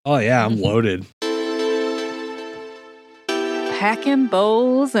Oh, yeah, I'm loaded. Packing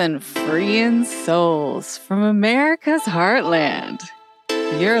bowls and freeing souls from America's heartland.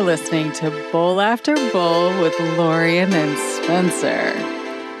 You're listening to Bowl After Bowl with Lorian and Spencer.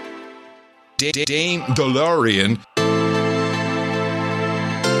 Dame DeLorean,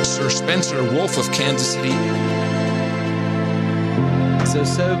 Sir Spencer Wolf of Kansas City.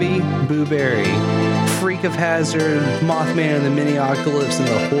 Sobi, Booberry, Freak of Hazard, Mothman and the Mini-Ocalypse, and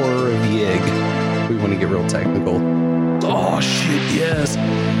the Horror of Yig. We want to get real technical. Oh, shit, yes.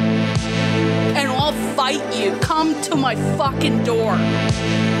 And I'll fight you. Come to my fucking door.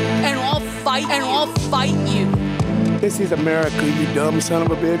 And I'll fight you. This is America, you dumb son of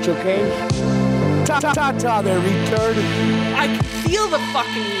a bitch, okay? Ta-ta-ta there, retard. I can feel the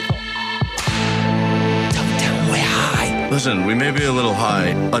fucking evil. Don't tell him we're high. Listen, we may be a little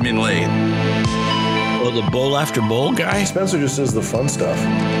high. I mean late. Oh, the bowl after bowl guy? Spencer just does the fun stuff.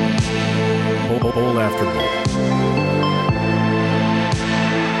 Bowl after bowl.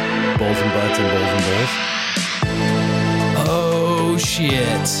 Bowls and butts and bowls and bowls. Oh,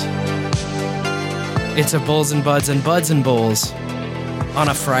 shit. It's a Bowls and Buds and Buds and Bowls on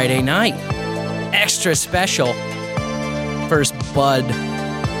a Friday night. Extra special. First Bud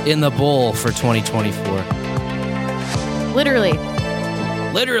in the bowl for 2024.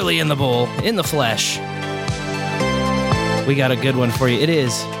 Literally in the bowl, in the flesh. We got a good one for you. It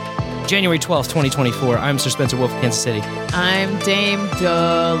is January 12th, 2024. I'm Sir Spencer Wolf of Kansas City. I'm Dame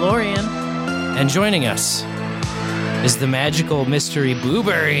DeLorean. And joining us is the magical mystery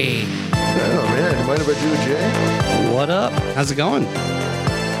Booberry. Oh, man. You mind if I do a J? What up? How's it going?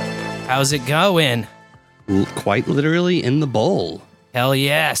 How's it going? Quite literally in the bowl. Hell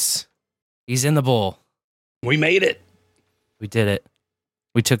yes. He's in the bowl. We made it. We did it.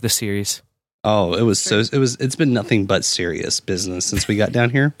 We took the series. Oh, it's been nothing but serious business since we got down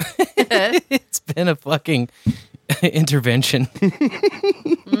here. It's been a fucking intervention.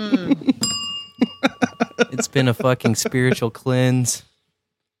 It's been a fucking spiritual cleanse.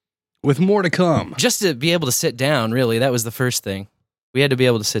 With more to come. Just to be able to sit down, really, that was the first thing. We had to be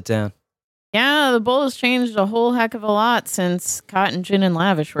able to sit down. Yeah, the bowl has changed a whole heck of a lot since Cotton Gin and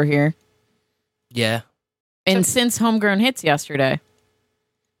Lavish were here. Yeah. And since Homegrown Hits yesterday.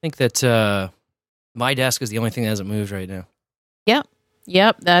 I think that my desk is the only thing that hasn't moved right now.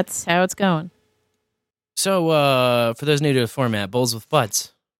 Yep, that's how it's going. So, for those new to the format, Bowls with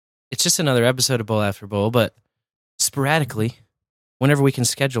Butts. It's just another episode of Bowl After Bowl, but sporadically, whenever we can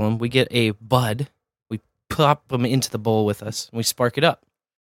schedule them, we get a bud, we pop them into the bowl with us, and we spark it up.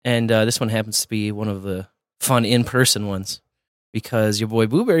 And this one happens to be one of the fun in-person ones, because your boy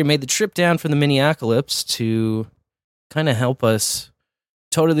Booberry made the trip down from the Mini-Ocalypse to kind of help us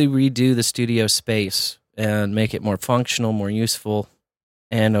totally redo the studio space and make it more functional, more useful,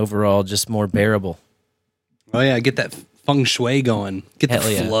 and overall just more bearable. Oh, yeah, get that feng shui going. Get Hell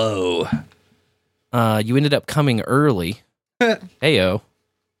the yeah. flow. You ended up coming early. Heyo.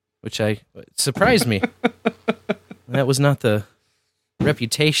 Which surprised me. That was not the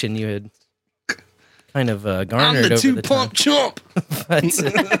reputation you had kind of garnered I'm the over the time. chump.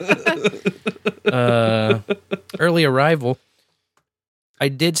 But, early arrival. I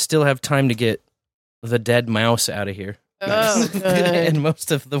did still have time to get the dead mouse out of here. Oh, good. And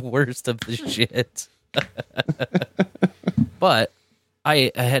most of the worst of the shit. But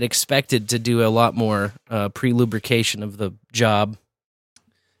I had expected to do a lot more pre-lubrication of the job.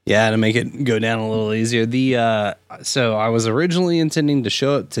 Yeah, to make it go down a little easier. So I was originally intending to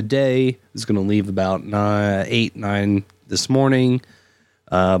show up today. I was going to leave about 9 this morning.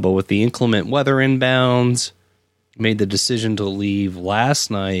 But with the inclement weather inbounds, made the decision to leave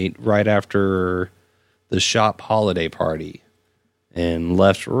last night right after the shop holiday party. And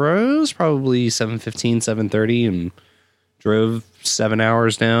left Rose probably 7:15, 7:30, and drove 7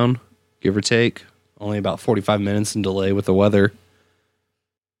 hours down, give or take. Only about 45 minutes in delay with the weather.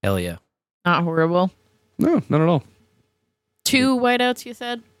 Hell yeah. Not horrible. No, not at all. 2 whiteouts, you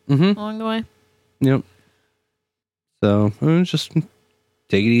said, along the way? Yep. So, just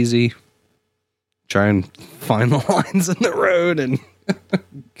take it easy. Try and find the lines in the road and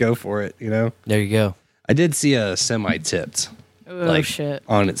go for it, you know? There you go. I did see a semi-tipped. Oh, shit.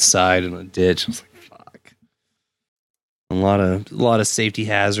 On its side in a ditch. I was like, fuck. A lot of safety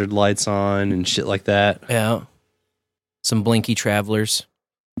hazard lights on and shit like that. Yeah. Some blinky travelers.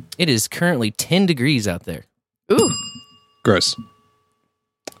 It is currently 10 degrees out there. Ooh. Gross.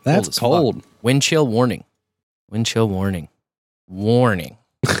 That's as cold. fuck. Wind chill warning. Wind chill warning. Warning.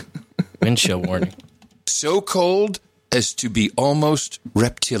 Wind chill warning. So cold as to be almost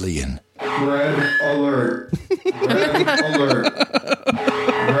reptilian. Red alert. Red alert.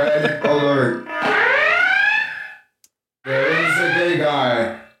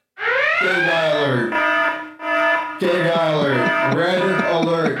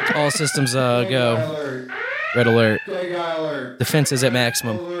 systems go. Red alert. Defense is at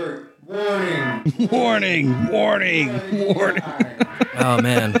maximum. Warning. Oh,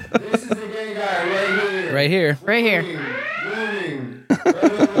 man. This is the gay guy Right here. Right here. Warning.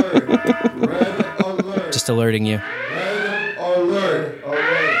 Red alert. Just alerting you. Red alert.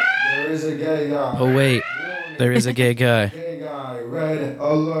 There is a gay guy. Oh, wait. There is a gay guy. Gay guy. Red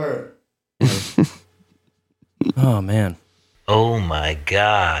alert. Oh, man. Oh my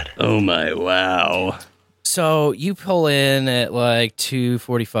God. Oh my wow. So you pull in at like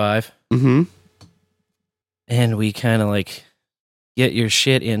 2:45, Mm-hmm. and we kind of like get your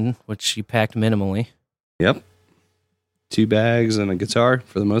shit in, which you packed minimally. Yep. 2 bags and a guitar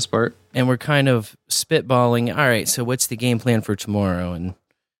for the most part. And we're kind of spitballing, all right, so what's the game plan for tomorrow? And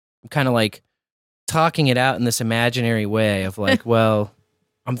I'm kind of like talking it out in this imaginary way of like, well,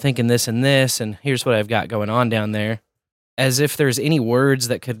 I'm thinking this and this, and here's what I've got going on down there. As if there's any words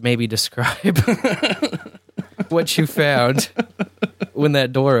that could maybe describe what you found when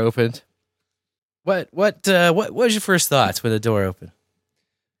that door opened. What was your first thoughts when the door opened?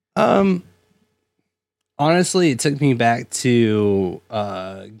 Honestly, it took me back to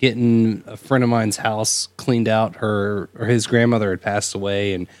getting a friend of mine's house cleaned out. His grandmother had passed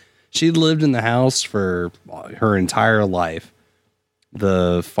away, and she'd lived in the house for her entire life.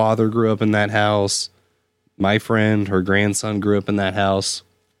 The father grew up in that house. My friend, her grandson, grew up in that house.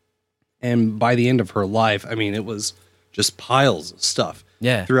 And by the end of her life, I mean, it was just piles of stuff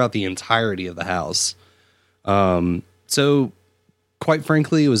throughout the entirety of the house. So, quite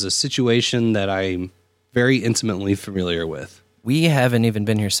frankly, it was a situation that I'm very intimately familiar with. We haven't even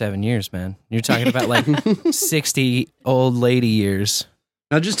been here 7 years, man. You're talking about like 60 old lady years.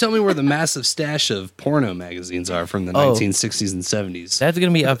 Now, just tell me where the massive stash of porno magazines are from the 1960s and 70s. That's going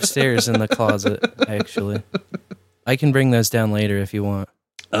to be upstairs in the closet, actually. I can bring those down later if you want.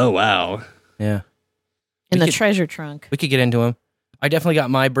 Oh, wow. Yeah. In the treasure trunk. We could get into them. I definitely got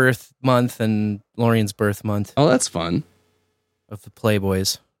my birth month and Lorian's birth month. Oh, that's fun. Of the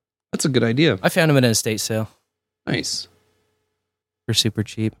Playboys. That's a good idea. I found them at an estate sale. Nice. For super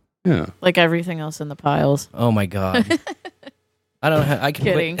cheap. Yeah. Like everything else in the piles. Oh, my God. I can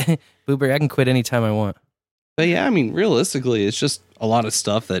Kidding. quit. Boober, I can quit anytime I want. But yeah, I mean, realistically, it's just a lot of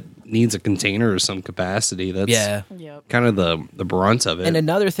stuff that needs a container or some capacity. That's kind of the brunt of it. And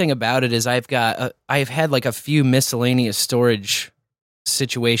another thing about it is I've had like a few miscellaneous storage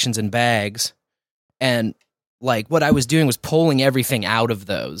situations and bags, and like what I was doing was pulling everything out of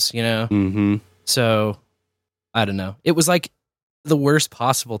those, you know? Mm-hmm. So I don't know. It was like the worst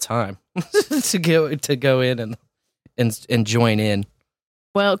possible time to go in and join in.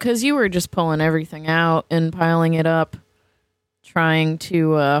 Well, because you were just pulling everything out and piling it up, trying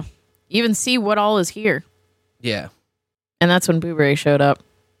to even see what all is here. Yeah. And that's when Boo Ray showed up.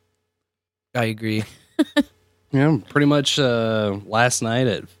 I agree. Yeah, pretty much last night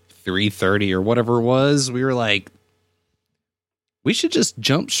at 3:30 or whatever it was, we were like, we should just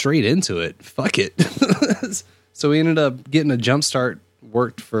jump straight into it. Fuck it. So we ended up getting a jump start,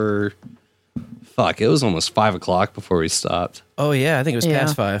 worked for... Fuck, it was almost 5 o'clock before we stopped. Oh, yeah, I think it was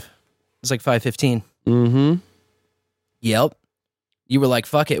past 5. It was like 5:15. Mm-hmm. Yep. You were like,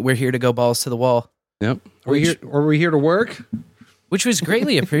 fuck it, we're here to go balls to the wall. Yep. Are we here to work? Which was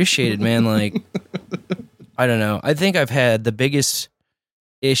greatly appreciated, man. Like, I don't know. I think I've had the biggest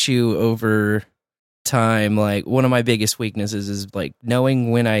issue over time. Like, one of my biggest weaknesses is like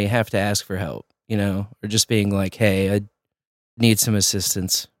knowing when I have to ask for help, you know, or just being like, hey, I need some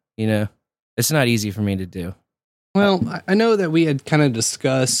assistance, you know? It's not easy for me to do. Well, I know that we had kind of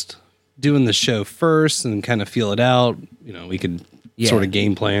discussed doing the show first and kind of feel it out. You know, we could sort of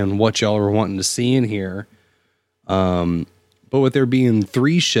game plan what y'all were wanting to see in here. But with there being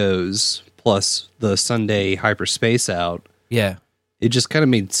 3 shows plus the Sunday hyperspace out, it just kind of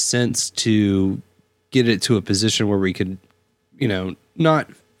made sense to get it to a position where we could, you know, not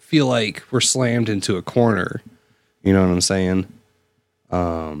feel like we're slammed into a corner. You know what I'm saying?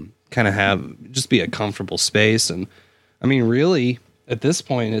 Kind of just be a comfortable space. And I mean, really, at this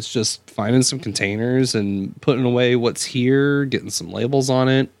point, it's just finding some containers and putting away what's here, getting some labels on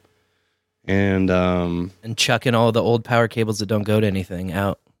it, and chucking all the old power cables that don't go to anything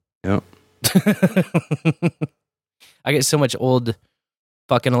out. Yep. I get so much old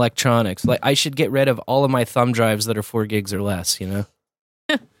fucking electronics. Like, I should get rid of all of my thumb drives that are 4 gigs or less, you know?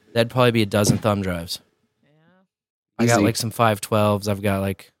 That'd probably be a dozen thumb drives. I got like some 512s. I've got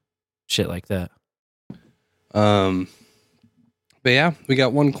like shit like that. But yeah, we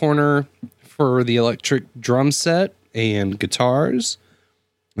got one corner for the electric drum set and guitars,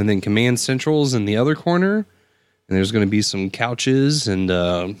 and then command centrals in the other corner. And there's going to be some couches and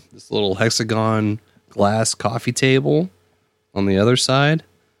this little hexagon glass coffee table on the other side.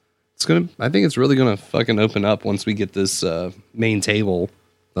 I think it's really going to fucking open up once we get this main table,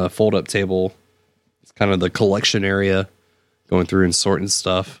 fold-up table. It's kind of the collection area, going through and sorting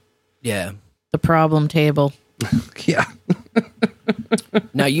stuff. Yeah. The problem table. Yeah.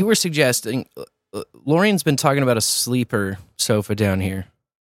 Now, you were suggesting, Lorian's been talking about a sleeper sofa down here,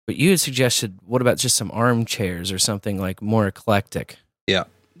 but you had suggested, what about just some armchairs or something like more eclectic? Yeah.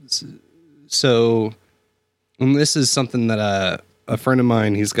 So, and this is something that a friend of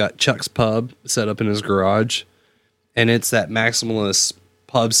mine, he's got Chuck's Pub set up in his garage, and it's that maximalist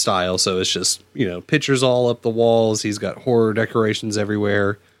pub style. So it's just, pictures all up the walls. He's got horror decorations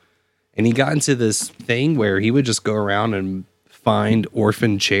everywhere. And he got into this thing where he would just go around and find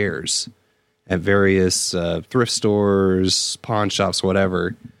orphan chairs at various thrift stores, pawn shops,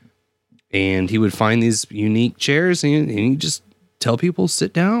 whatever. And he would find these unique chairs and he'd just tell people,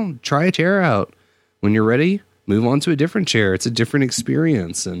 sit down, try a chair out. When you're ready, move on to a different chair. It's a different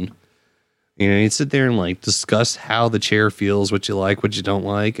experience. And, he'd sit there and like discuss how the chair feels, what you like, what you don't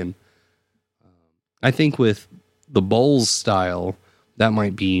like. And I think with the Bowles style, that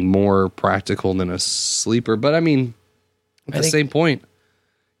might be more practical than a sleeper. But I mean, at the same point,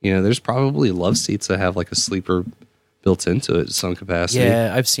 there's probably love seats that have like a sleeper built into it to some capacity.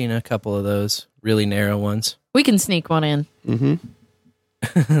 Yeah, I've seen a couple of those really narrow ones. We can sneak one in.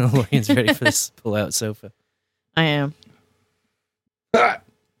 Mm-hmm. Lorian's ready for this pull-out sofa. I am.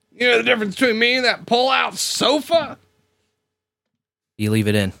 You know the difference between me and that pull-out sofa? You leave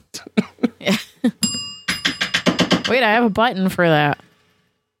it in. Yeah. Wait, I have a button for that.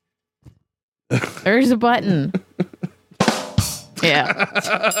 There's a button. Yeah.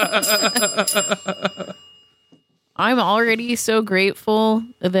 I'm already so grateful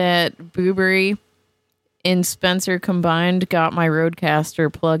that Boobery and Spencer combined got my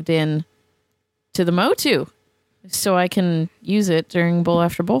Rodecaster plugged in to the Motu so I can use it during bowl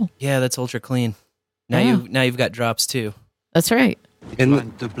after bowl. Yeah, that's ultra clean. Now you've got drops too. That's right. And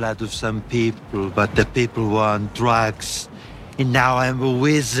want the blood of some people, but the people want drugs. And now I'm a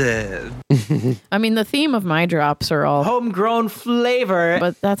wizard. I mean, the theme of my drops are all homegrown flavor.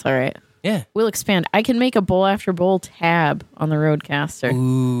 But that's all right. Yeah. We'll expand. I can make a bowl after bowl tab on the Rodecaster.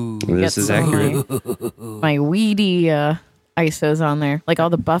 Ooh. This is accurate. My weedy ISOs on there. Like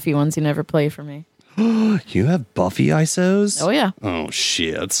all the Buffy ones you never play for me. You have Buffy ISOs? Oh, yeah. Oh,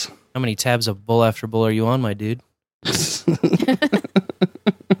 shit. How many tabs of bowl after bowl are you on, my dude?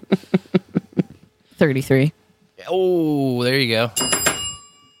 33. Oh, there you go.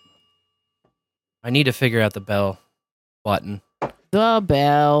 I need to figure out the bell button. The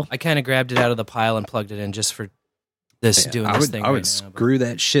bell. I kind of grabbed it out of the pile and plugged it in just for this thing. I would right screw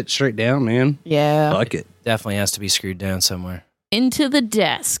that shit straight down, man. Yeah. Fuck it. Definitely has to be screwed down somewhere. Into the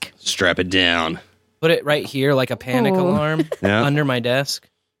desk. Strap it down. Put it right here like a panic alarm under my desk.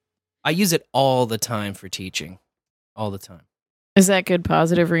 I use it all the time for teaching. All the time. Is that good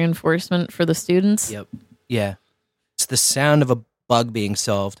positive reinforcement for the students? Yep. Yeah. It's the sound of a bug being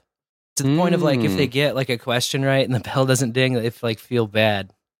solved. To the point of like if they get like a question right and the bell doesn't ding, they like feel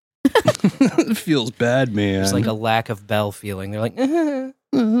bad. It feels bad, man. There's like a lack of bell feeling. They're like,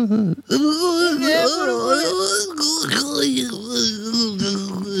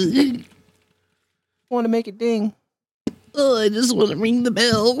 want to make it ding. Oh, I just want to ring the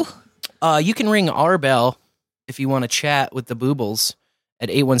bell. You can ring our bell if you want to chat with the Boobles at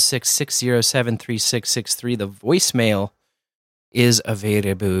 816-607-3663. The voicemail is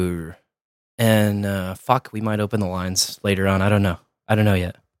available. And we might open the lines later on. I don't know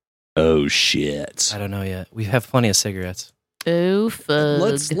yet. Oh, shit. I don't know yet. We have plenty of cigarettes. Oh, fuck.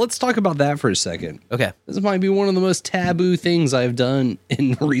 Let's talk about that for a second. Okay. This might be one of the most taboo things I've done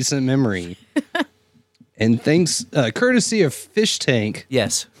in recent memory. And thanks, courtesy of Fish Tank.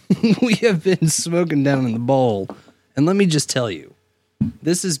 Yes. We have been smoking down in the bowl. And let me just tell you,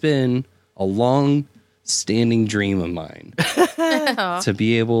 this has been a long-standing dream of mine. To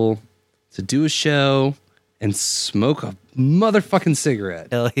be able to do a show and smoke a motherfucking cigarette.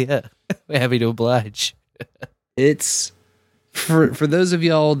 Hell yeah. We're happy to oblige. It's, for those of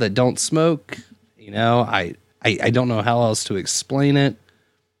y'all that don't smoke, I don't know how else to explain it,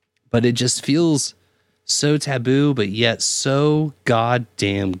 but it just feels so taboo, but yet so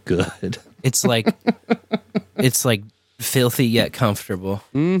goddamn good. It's like filthy yet comfortable.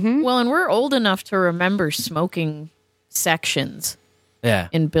 Mm-hmm. Well, and we're old enough to remember smoking sections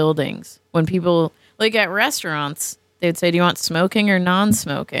in buildings. When people, like at restaurants, they'd say, do you want smoking or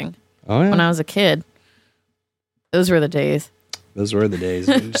non-smoking? Oh, yeah. When I was a kid. Those were the days. Those were the days.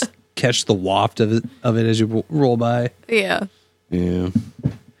 Just catch the waft of it as you roll by. Yeah. Yeah.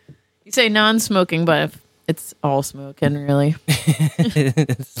 You say non-smoking, but it's all smoking, really.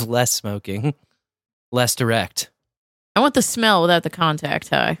 It's less smoking, less direct. I want the smell without the contact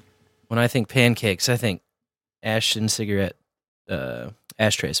high. When I think pancakes, I think ash and cigarette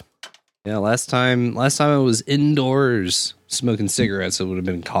ashtrays. Yeah, last time I was indoors smoking cigarettes, it would have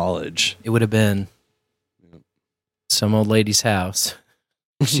been college. It would have been some old lady's house.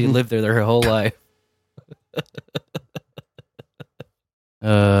 She lived there her whole life.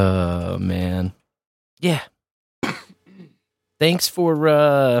 Oh, man. Yeah. Thanks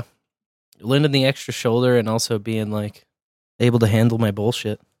for lending the extra shoulder and also being like able to handle my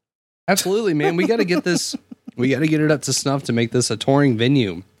bullshit. Absolutely, man. We got to get this. We got to get it up to snuff to make this a touring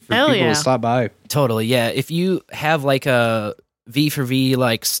venue for Hell people yeah. to stop by. Totally, yeah. If you have like a V for V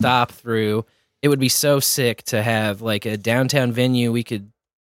like stop through, it would be so sick to have like a downtown venue we could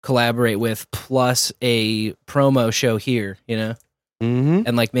collaborate with, plus a promo show here, you know,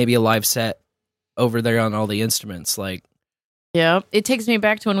 and like maybe a live set over there on all the instruments. Like, Yeah. It takes me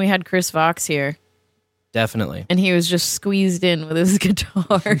back to when we had Chris Vox here. definitely. And he was just squeezed in with his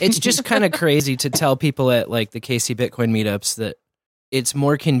guitar. It's just kind of crazy to tell people at like the KC Bitcoin meetups that it's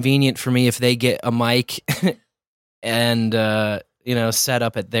more convenient for me if they get a mic and set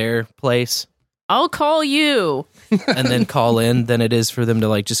up at their place I'll call you. and then call in than it is for them to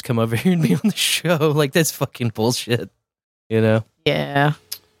like just come over here and be on the show. Like, that's fucking bullshit, you know? Yeah.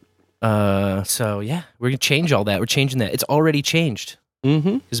 So yeah, we're gonna change all that. We're changing that. It's already changed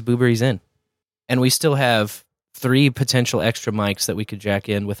because Booberry's in, and we still have 3 potential extra mics that we could jack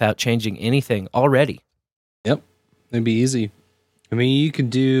in without changing anything already. Yep, it'd be easy. I mean, you could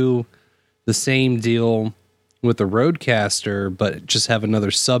do the same deal with the Rodecaster, but just have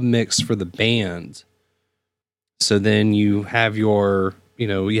another sub mix for the band. So then you have your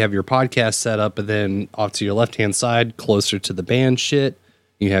podcast set up, and then off to your left hand side, closer to the band shit,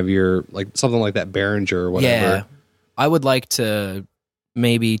 you have your like something like that Behringer or whatever. Yeah, I would like to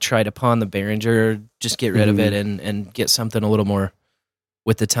maybe try to pawn the Behringer, just get rid of it and get something a little more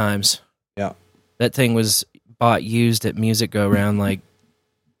with the times. Yeah, that thing was bought used at Music Go Round like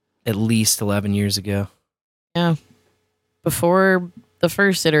at least 11 years ago. Yeah. Before the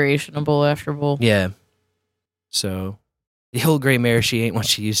first iteration of Bowl After Bowl. Yeah. So the old gray mare, she ain't what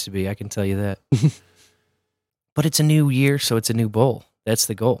she used to be. I can tell you that. But it's a new year, so it's a new bowl. That's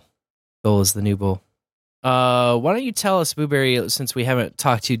the goal. Goal is the new bowl. Why don't you tell us, Booberry, since we haven't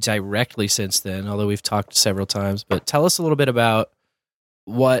talked to you directly since then, although we've talked several times, but tell us a little bit about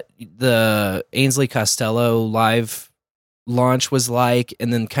what the Ainsley Costello live launch was like,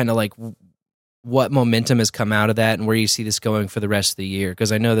 and then kind of like what momentum has come out of that and where you see this going for the rest of the year.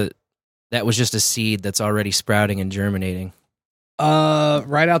 Because I know that was just a seed that's already sprouting and germinating.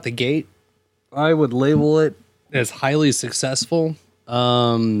 Right out the gate, I would label it as highly successful.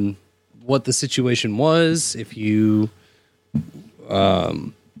 What the situation was, if you are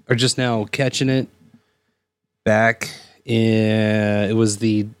just now catching it, back in, it was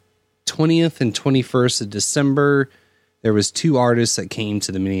the 20th and 21st of December, there was 2 artists that came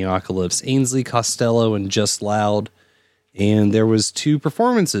to the Minneapolis, Ainsley Costello and Just Loud, and there was 2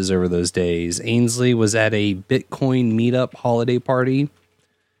 performances over those days. Ainsley was at a Bitcoin meetup holiday party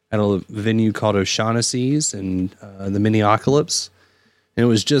at a venue called O'Shaughnessy's in the Minneapolis. And it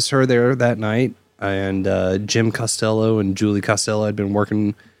was just her there that night. And Jim Costello and Julie Costello had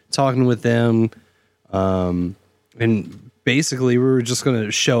been talking with them. And basically, we were just going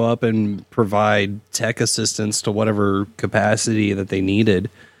to show up and provide tech assistance to whatever capacity that they needed.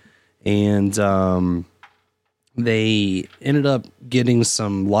 And they ended up getting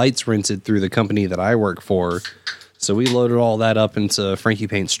some lights rented through the company that I work for. So we loaded all that up into Frankie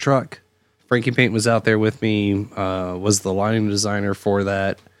Paint's truck. Frankie Paint was out there with me, was the lighting designer for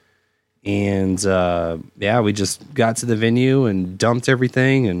that. And we just got to the venue and dumped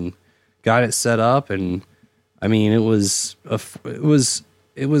everything and got it set up. And I mean, it was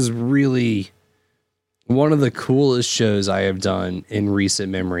really one of the coolest shows I have done in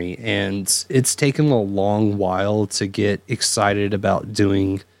recent memory. And it's taken a long while to get excited about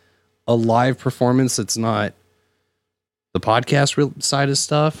doing a live performance that's not the podcast side of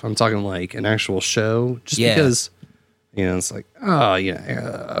stuff. I'm talking like an actual show, just because, it's like,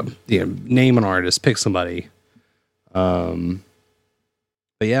 name an artist, pick somebody. But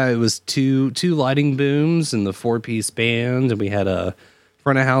yeah, it was two lighting booms and the 4-piece band, and we had a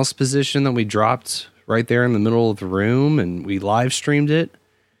front of house position that we dropped right there in the middle of the room, and we live streamed it.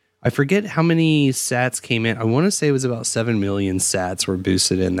 I forget how many sats came in. I want to say it was about 7 million sats were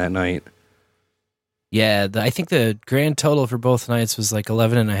boosted in that night. Yeah, I think the grand total for both nights was like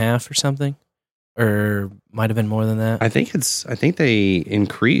 11.5 or something, or might have been more than that. I think they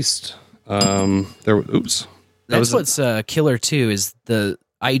increased. Oops. That's what's killer too, is the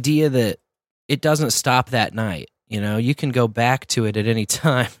idea that it doesn't stop that night. You know, you can go back to it at any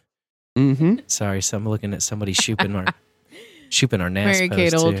time. Mm-hmm. Sorry, so I'm looking at somebody shooping our NAS Mary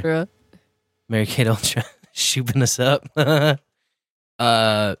Kate post Ultra. Mary Kate Ultra shooping us up.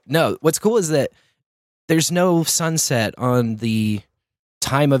 No, what's cool is that there's no sunset on the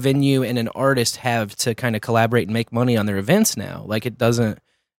time a venue and an artist have to kind of collaborate and make money on their events now. Like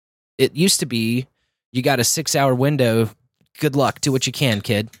it used to be, you got a 6-hour window. Good luck. Do what you can,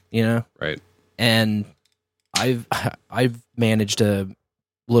 kid. You know? Right. And I've managed a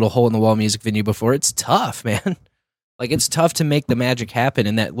little hole in the wall music venue before. It's tough, man. Like it's tough to make the magic happen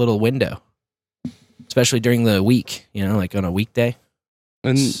in that little window, especially during the week, you know, like on a weekday.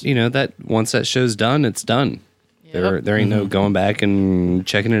 And you know that once that show's done, it's done. Yep. There ain't no going back and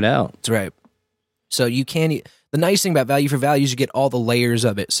checking it out. That's right. So you can. The nice thing about Value for Value is you get all the layers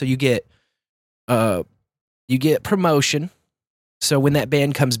of it. So you get promotion. So when that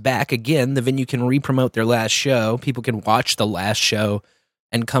band comes back again, the venue can re-promote their last show. People can watch the last show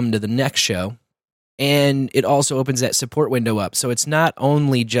and come to the next show. And it also opens that support window up. So it's not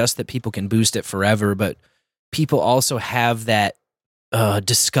only just that people can boost it forever, but people also have that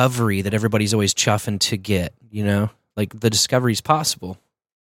discovery that everybody's always chuffing to get, you know? Like the discovery's possible.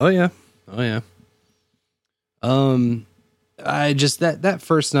 Oh yeah. I just that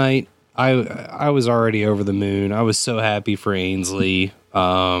first night I was already over the moon. I was so happy for Ainsley.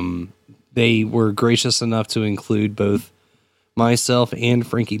 They were gracious enough to include both myself and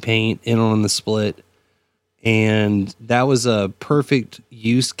Frankie Paint in on the split. And that was a perfect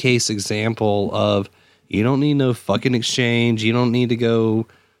use case example of you don't need no fucking exchange. You don't need to go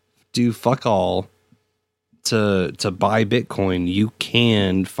do fuck all to buy Bitcoin. You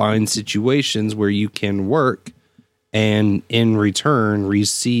can find situations where you can work and in return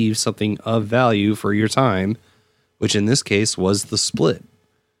receive something of value for your time, which in this case was the split.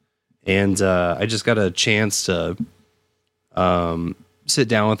 And I just got a chance to sit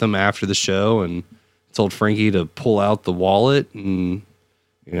down with them after the show and told Frankie to pull out the wallet and,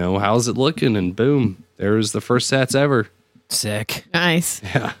 you know, how's it looking? And boom, there's the first sats ever. Sick. Nice.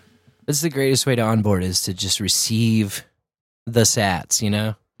 Yeah. That's the greatest way to onboard is to just receive the sats, you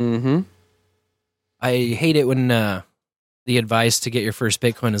know? Mm-hmm. I hate it when the advice to get your first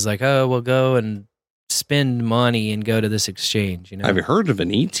Bitcoin is like, oh, well, go and spend money and go to this exchange, you know? Have you heard of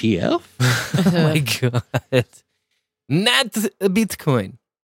an ETF? Oh my God. Not a Bitcoin.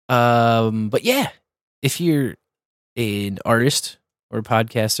 But yeah, if you're an artist or a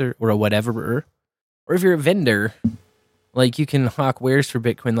podcaster or a whatever, or if you're a vendor, like you can hawk wares for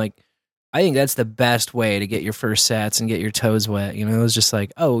Bitcoin. Like I think that's the best way to get your first sats and get your toes wet. You know, it's just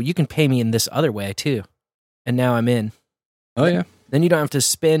like, oh, you can pay me in this other way too. And now I'm in. Oh yeah. Then you don't have to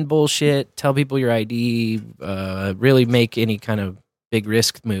spend bullshit, tell people your ID, really make any kind of big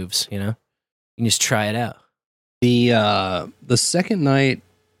risk moves, you know? You can just try it out. The second night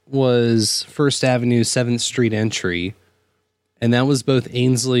was First Avenue 7th Street entry, and that was both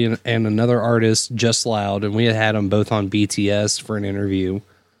Ainsley and another artist, Just Loud, and we had them both on BTS for an interview.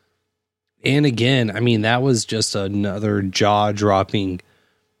 And again, I mean, that was just another jaw-dropping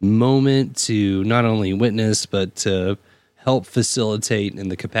moment to not only witness, but to help facilitate in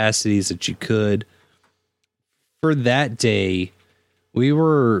the capacities that you could. For that day, we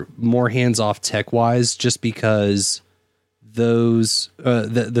were more hands-off tech-wise just because those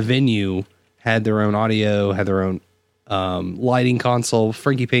the venue had their own audio, had their own lighting console.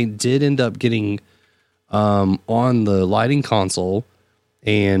 Frankie Paint did end up getting on the lighting console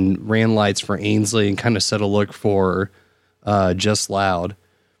and ran lights for Ainsley and kind of set a look for Just Loud.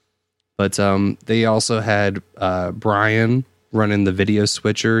 But they also had Brian running the video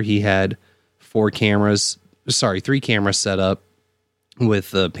switcher. He had 3 cameras set up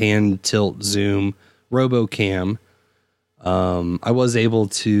with the pan, tilt, zoom, RoboCam. I was able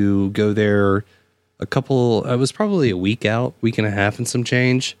to go there it was probably a week and a half and some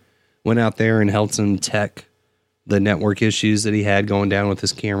change. Went out there and helped him tech the network issues that he had going down with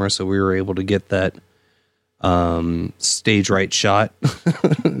his camera. So we were able to get that stage right shot,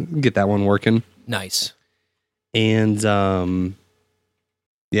 get that one working. Nice. And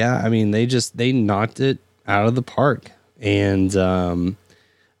yeah, I mean, they knocked it out of the park. And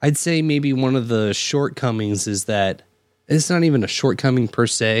I'd say maybe one of the shortcomings is that it's not even a shortcoming per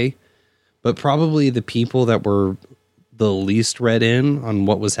se, but probably the people that were the least read in on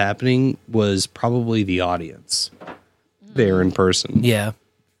what was happening was probably the audience there in person. Yeah.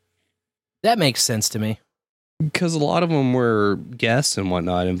 That makes sense to me. Because a lot of them were guests and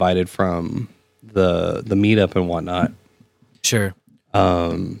whatnot, invited from the meetup and whatnot. Sure.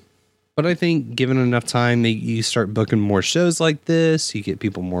 But I think given enough time, you start booking more shows like this. You get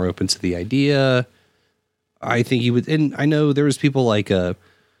people more open to the idea. I think you would, and I know there was people like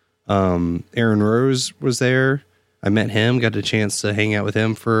Aaron Rose was there. I met him, got a chance to hang out with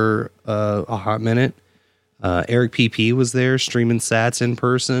him for a hot minute. Eric PP was there streaming sats in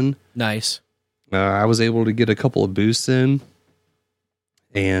person. Nice. I was able to get a couple of boosts in.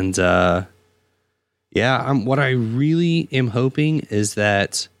 And what I really am hoping is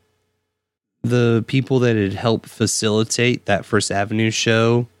that the people that had helped facilitate that First Avenue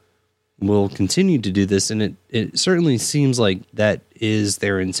show will continue to do this. And it certainly seems like that is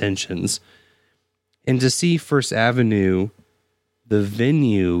their intentions. And to see First Avenue, the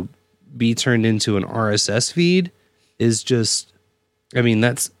venue, be turned into an RSS feed is just, I mean,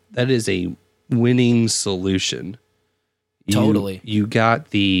 that is a winning solution. Totally. You got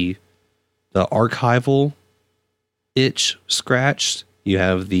the archival itch scratched. You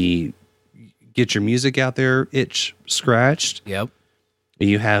have the get your music out there itch scratched. Yep.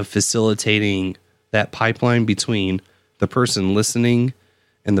 You have facilitating that pipeline between the person listening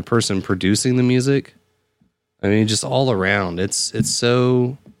and the person producing the music. I mean, just all around, it's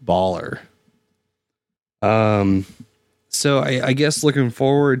so baller. So I guess looking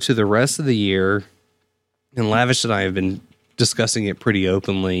forward to the rest of the year, and Lavish and I have been discussing it pretty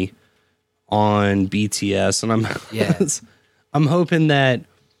openly on BTS, and I'm hoping that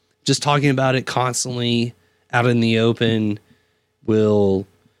just talking about it constantly out in the open will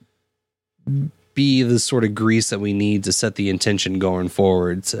be the sort of grease that we need to set the intention going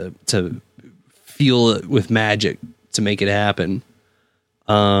forward to fuel it with magic to make it happen.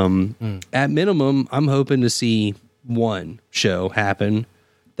 At minimum, I'm hoping to see one show happen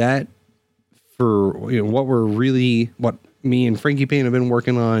that for what me and Frankie Payne have been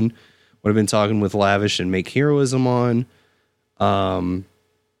working on, what I've been talking with Lavish and Make Heroism on.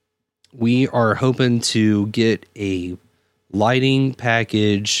 We are hoping to get a lighting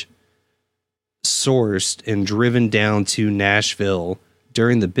package sourced and driven down to Nashville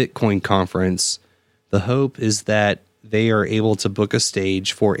during the Bitcoin conference. The hope is that they are able to book a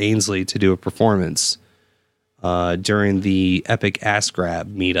stage for Ainsley to do a performance during the Epic Ass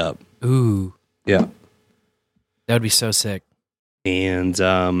Grab meetup. Ooh. Yeah. That would be so sick. And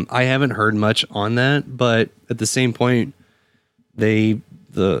I haven't heard much on that, but at the same point, the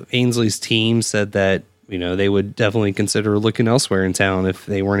Ainsley's team said that, you know, they would definitely consider looking elsewhere in town if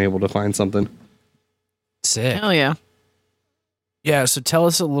they weren't able to find something. Sick. Hell yeah. Yeah, so tell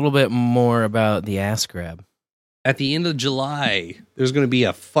us a little bit more about the Ass Grab. At the end of July, there's going to be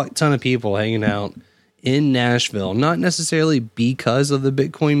a fuck ton of people hanging out in Nashville, not necessarily because of the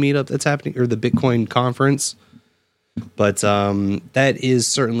Bitcoin meetup that's happening or the Bitcoin conference, but that is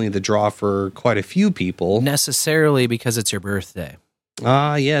certainly the draw for quite a few people. Necessarily because it's your birthday.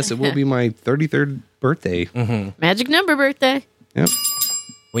 Yes, it will be my 33rd birthday. Mm-hmm. Magic number birthday. Yep.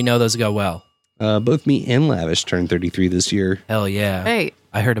 We know those go well. Both me and Lavish turned 33 this year. Hell yeah. Hey.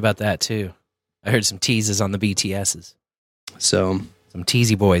 I heard about that too. I heard some teases on the BTSs. So some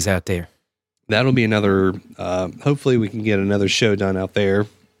teasy boys out there. That'll be another, hopefully we can get another show done out there.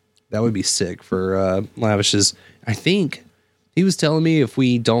 That would be sick for Lavish's. I think he was telling me if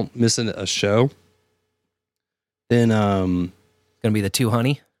we don't miss a show, then gonna be the 2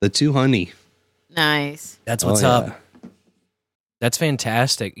 honey. The 2 honey. Nice. That's what's up. That's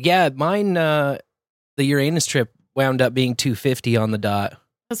fantastic. Yeah, mine. The Uranus trip wound up being 250 on the dot.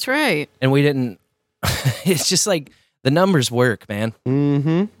 That's right. And we didn't. It's just like the numbers work, man.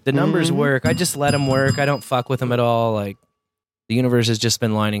 Mm-hmm. The numbers work. I just let them work. I don't fuck with them at all. Like the universe has just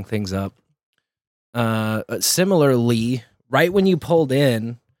been lining things up. Similarly, right when you pulled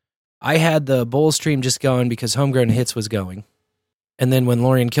in, I had the bowl stream just going because Homegrown Hits was going. And then when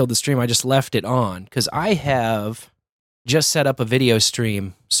Lorian killed the stream, I just left it on because I have just set up a video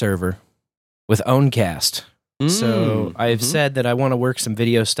stream server with Owncast. So I've said that I want to work some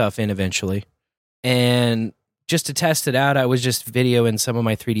video stuff in eventually. And just to test it out, I was just videoing some of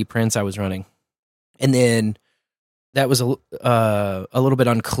my 3D prints I was running. And then that was a little bit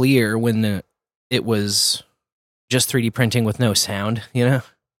unclear when it was just 3D printing with no sound, you know?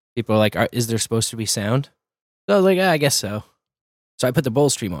 People are like, is there supposed to be sound? So I was like, I guess so. So I put the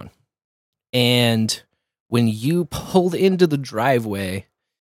bowl stream on. And when you pulled into the driveway,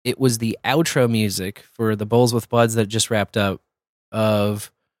 it was the outro music for the Bowls with Buds that just wrapped up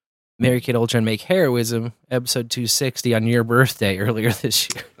of Mary Kate Ultra and Make Heroism, episode 260 on your birthday earlier this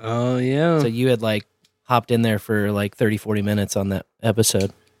year. Oh, yeah. So you had like hopped in there for like 30, 40 minutes on that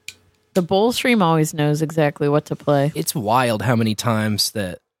episode. The bowl stream always knows exactly what to play. It's wild how many times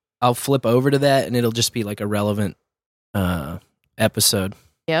that I'll flip over to that and it'll just be like a relevant episode.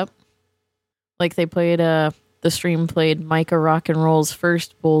 Yep. Like they played, the stream played Micah Rock and Roll's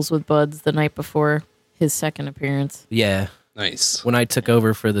first Bowls with Buds the night before his second appearance. Yeah. Nice. When I took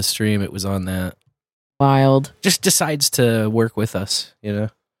over for the stream, it was on that. Wild. Just decides to work with us, you know?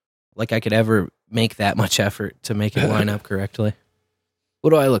 Like I could ever make that much effort to make it line up correctly. What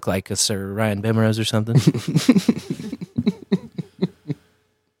do I look like, a Sir Ryan Bimrose or something?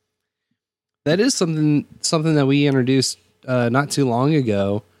 That is something that we introduced not too long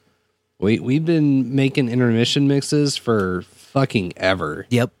ago. We've been making intermission mixes for fucking ever.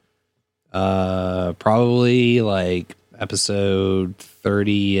 Yep. Probably like episode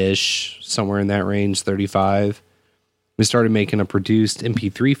 30-ish, somewhere in that range, 35. We started making a produced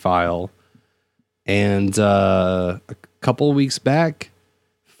MP3 file, and a couple of weeks back,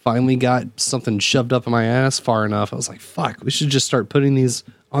 finally got something shoved up in my ass far enough. I was like, fuck, we should just start putting these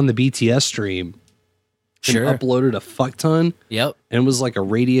on the BTS stream. Sure. And uploaded a fuck ton. Yep. And it was like a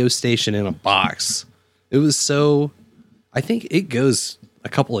radio station in a box. It was so... I think it goes a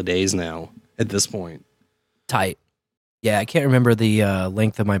couple of days now at this point. Tight. Yeah, I can't remember the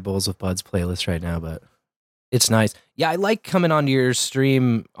length of my Bowls with Buds playlist right now, but it's nice. Yeah, I like coming onto your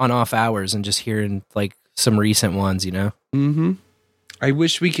stream on off hours and just hearing like some recent ones, you know? Mm-hmm. I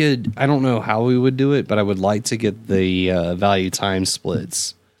wish we could... I don't know how we would do it, but I would like to get the value time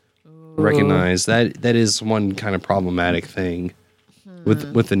splits. Recognize that is one kind of problematic thing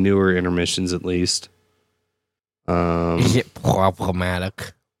with the newer intermissions, at least. Is it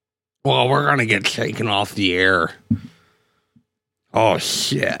problematic? Well, we're gonna get taken off the air. Oh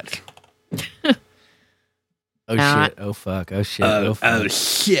shit! Oh shit! Oh fuck! Oh shit! Oh fuck! Oh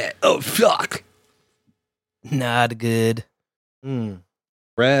shit! Oh fuck! Not good.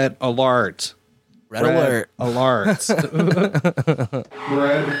 Red alert! Red alert! Alert!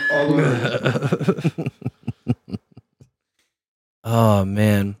 Red alert! Oh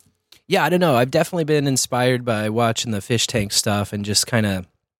man, yeah. I don't know. I've definitely been inspired by watching the fish tank stuff and just kind of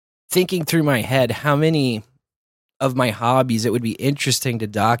thinking through my head how many of my hobbies it would be interesting to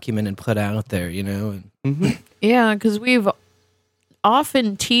document and put out there. You know? Yeah, because we've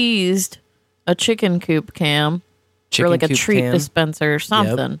often teased a chicken coop cam or like a treat dispenser or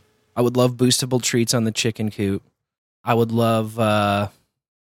something. Yep. I would love boostable treats on the chicken coop. I would love to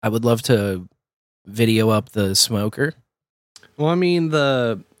video up the smoker. Well, I mean,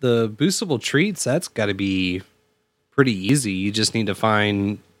 the boostable treats, that's got to be pretty easy. You just need to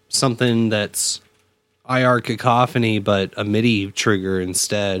find something that's IR cacophony, but a MIDI trigger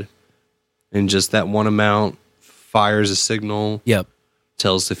instead. And just that one amount fires a signal. Yep.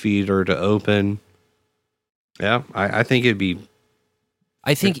 Tells the feeder to open. Yeah, I think it'd be...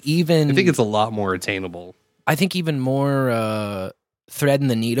 I think it's a lot more attainable. I think even more thread in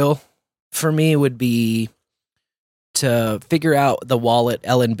the needle for me would be to figure out the wallet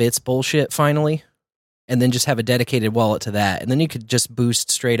Ellen Bits bullshit finally, and then just have a dedicated wallet to that. And then you could just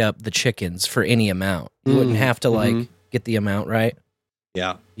boost straight up the chickens for any amount. You wouldn't have to get the amount right.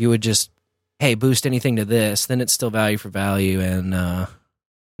 Yeah. You would just, hey, boost anything to this. Then it's still value for value. And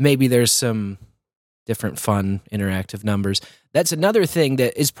maybe there's some different fun interactive numbers. That's another thing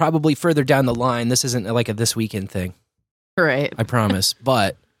that is probably further down the line. This isn't like a this weekend thing. Right. I promise.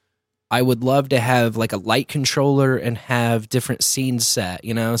 But I would love to have like a light controller and have different scenes set,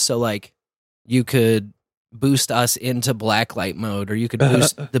 you know? So like you could boost us into blacklight mode, or you could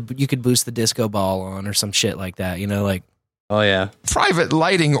boost the disco ball on or some shit like that, you know, like oh yeah. Private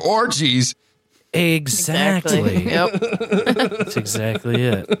lighting orgies. Exactly. Yep. That's exactly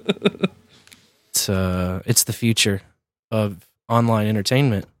it. It's the future of online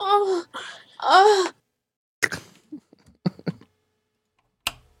entertainment.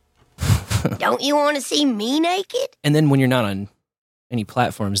 Don't you want to see me naked? And then when you're not on any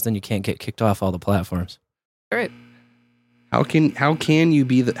platforms, then you can't get kicked off all the platforms. Right. How can you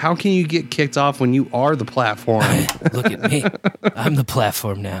get kicked off when you are the platform? Look at me. I'm the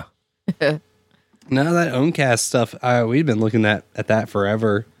platform now. None of that Oncast stuff. We've been looking at that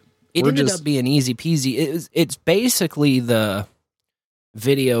forever. It ended up being easy peasy. It's basically the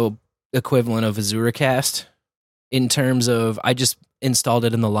video equivalent of Azuracast in terms of I just installed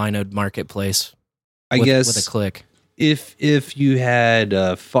it in the Linode marketplace. I guess with a click. If you had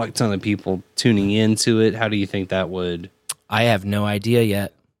a fuck ton of people tuning into it, how do you think that would? I have no idea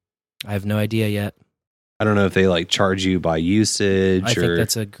yet. I don't know if they like charge you by usage. I think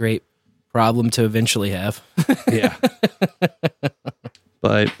that's a great problem to eventually have. Yeah.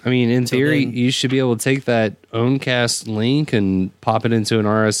 But, I mean, in theory, you should be able to take that Oncast link and pop it into an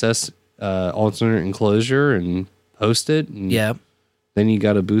RSS alternate enclosure and post it. And Yeah. then you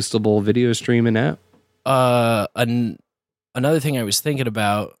got a boostable video streaming app. Another thing I was thinking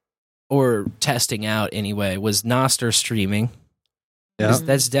about or testing out anyway was Nostr streaming. Yeah.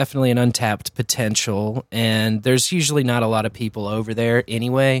 That's definitely an untapped potential, and there's usually not a lot of people over there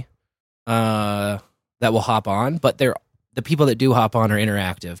anyway that will hop on, but the people that do hop on are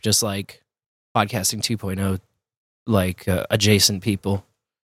interactive, just like Podcasting 2.0, like adjacent people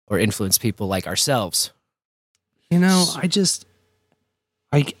or influence people like ourselves. You know,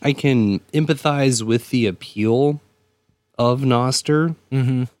 I can empathize with the appeal of Nostr,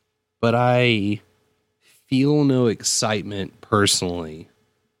 but I feel no excitement personally.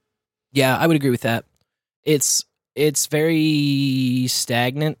 Yeah, I would agree with that. It's very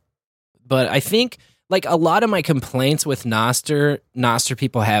stagnant, but I think like a lot of my complaints with Nostr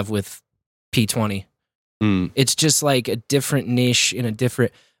people have with P20. It's just like a different niche in a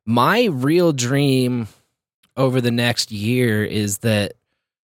different. My real dream over the next year is that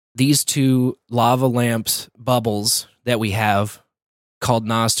these two lava lamps bubbles that we have called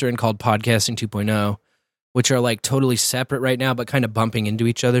Nostr and called Podcasting 2.0, which are like totally separate right now, but kind of bumping into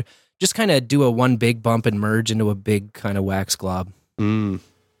each other. Just kind of do a one big bump and merge into a big kind of wax glob.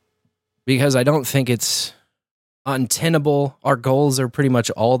 Because I don't think it's untenable. Our goals are pretty much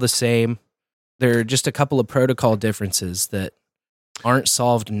all the same. There are just a couple of protocol differences that aren't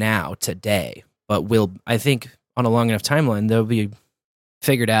solved now, today, but will, I think, on a long enough timeline, they'll be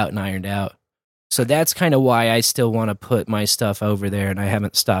figured out and ironed out. So that's kind of why I still want to put my stuff over there, and I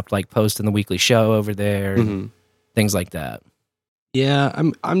haven't stopped like posting the weekly show over there and things like that. Yeah,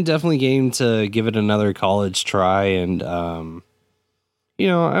 I'm definitely game to give it another college try, and you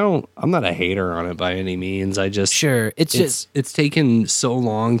know, I'm not a hater on it by any means. I just it's taken so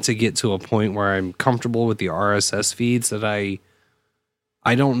long to get to a point where I'm comfortable with the RSS feeds that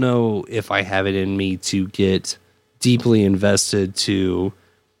I don't know if I have it in me to get deeply invested to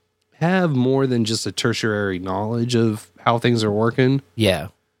have more than just a tertiary knowledge of how things are working. Yeah.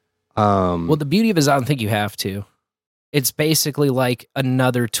 Well, the beauty of it is I don't think you have to. It's basically like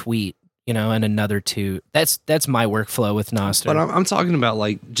another tweet, you know, and another two. That's my workflow with Nostr. But I'm talking about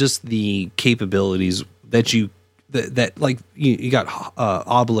like just the capabilities that you like you got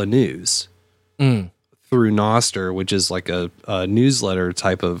Obla News through Nostr, which is like a newsletter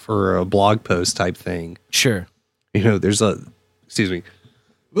type of or a blog post type thing. Sure. You know, there's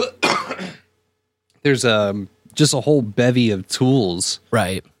just a whole bevy of tools,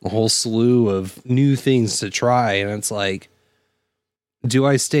 right? A whole slew of new things to try, and it's like, do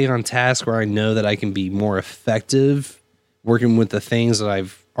I stay on task where I know that I can be more effective working with the things that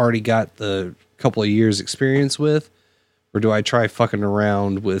I've already got the couple of years experience with, or do I try fucking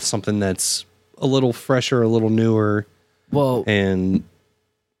around with something that's a little fresher, a little newer? Well, and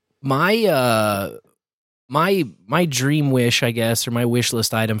my dream wish, I guess, or my wish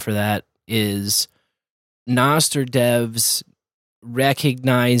list item for that is Nostr devs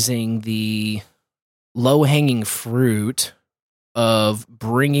recognizing the low-hanging fruit of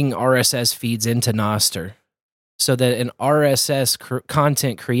bringing RSS feeds into Nostr so that an RSS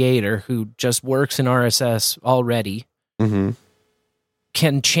content creator who just works in RSS already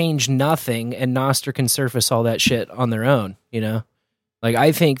can change nothing and Nostr can surface all that shit on their own, you know? Like,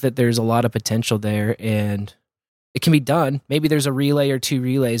 I think that there's a lot of potential there and it can be done. Maybe there's a relay or two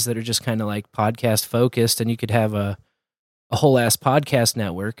relays that are just kind of like podcast focused and you could have a whole ass podcast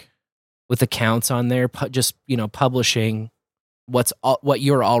network with accounts on there, just, you know, publishing what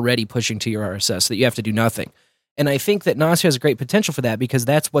you're already pushing to your RSS, so that you have to do nothing. And I think that Nostr has a great potential for that because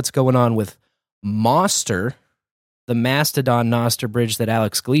that's what's going on with Moster, the Mastodon Nostr bridge that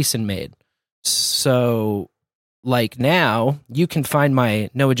Alex Gleason made. So, like, now you can find my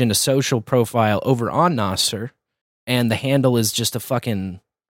No Agenda Social profile over on Nostr, and the handle is just a fucking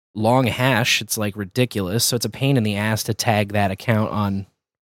long hash. It's like ridiculous. So it's a pain in the ass to tag that account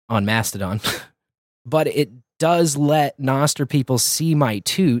on Mastodon. But it does let Nostr people see my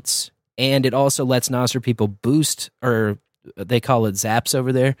toots, and it also lets Nostr people boost, or they call it zaps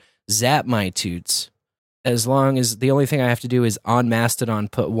over there, zap my toots. As long as the only thing I have to do is on Mastodon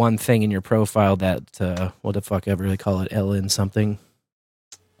put one thing in your profile that, what the fuck ever they call it, LN something.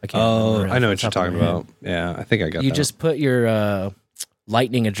 I can't remember. I know what you're talking about. Yeah, I think I got that. You just put your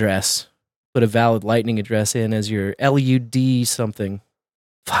lightning address, put a valid lightning address in as your LUD something.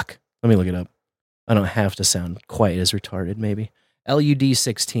 Fuck. Let me look it up. I don't have to sound quite as retarded, maybe. LUD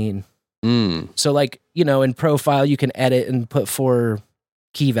 16. So, like, you know, in profile, you can edit and put 4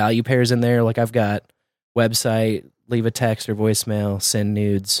 key value pairs in there. Like, I've got website, leave a text or voicemail, send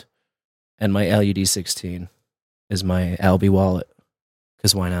nudes, and my LUD 16 is my Albi wallet.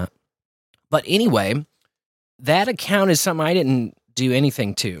 Because why not? But anyway, that account is something I didn't do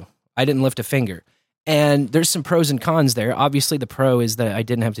anything to. I didn't lift a finger. And there's some pros and cons there. Obviously, the pro is that I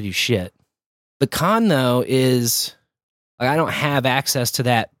didn't have to do shit. The con, though, is I don't have access to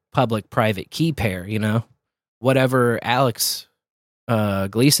that public-private key pair, you know? Whatever Alex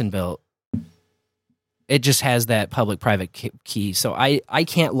Gleason built, it just has that public-private key. So I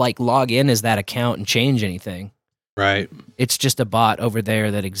can't, log in as that account and change anything. Right. It's just a bot over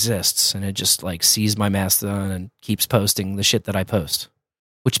there that exists, and it just, sees my Mastodon and keeps posting the shit that I post.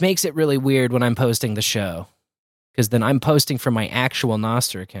 Which makes it really weird when I'm posting the show. Because then I'm posting from my actual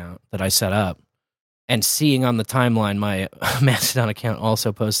Nostr account that I set up. And seeing on the timeline my Mastodon account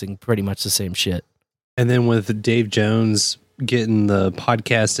also posting pretty much the same shit. And then with Dave Jones getting the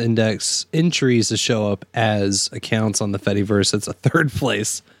podcast index entries to show up as accounts on the Fediverse, it's a third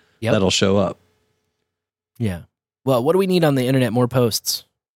place that'll show up. Yeah. Well, what do we need on the internet? More posts.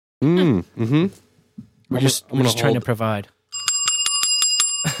 Mm-hmm. We're just trying to provide.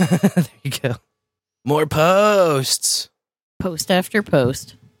 There you go. More posts. Post after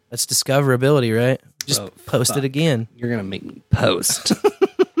post. That's discoverability, right? Just post it again. You're going to make me post.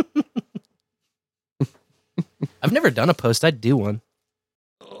 I've never done a post. I'd do one.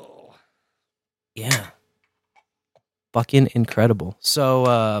 Oh. Yeah. Fucking incredible.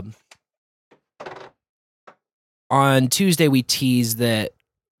 So, on Tuesday, we teased that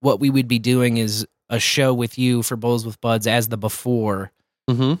what we would be doing is a show with you for Bowls with Buds as the before.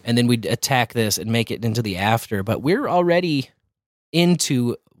 Mm-hmm. And then we'd attack this and make it into the after. But we're already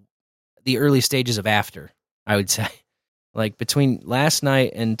into the early stages of after, I would say. Between last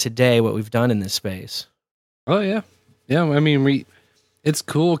night and today, what we've done in this space. Oh, yeah. Yeah, I mean, it's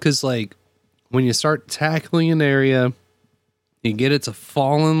cool because, when you start tackling an area, you get it to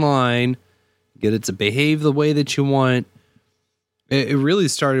fall in line, get it to behave the way that you want. It really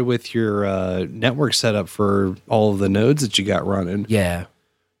started with your network setup for all of the nodes that you got running. Yeah.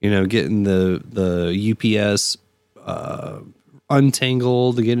 Getting the UPS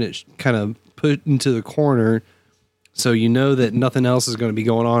untangled, getting it kind of put into the corner so you know that nothing else is going to be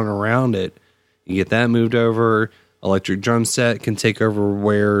going on around it. You get that moved over. Electric drum set can take over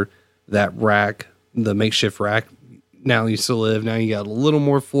where that rack, the makeshift rack, now used to live. Now you got a little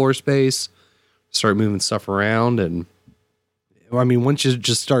more floor space. Start moving stuff around. And I mean, once you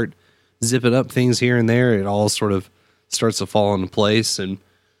just start zipping up things here and there, it all sort of starts to fall into place. And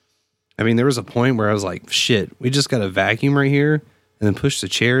I mean, there was a point where I was like, shit, we just got a vacuum right here and then push the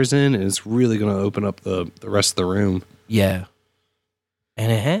chairs in, and it's really going to open up the rest of the room. Yeah.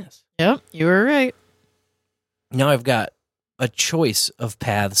 And it has. Yep, you were right. Now I've got a choice of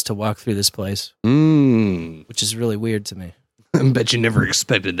paths to walk through this place, which is really weird to me. I bet you never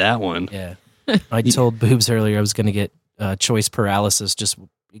expected that one. Yeah. I told Boobs earlier I was going to get choice paralysis just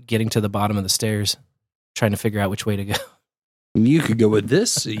getting to the bottom of the stairs, trying to figure out which way to go. You could go with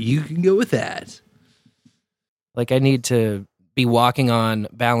this, you can go with that. I need to be walking on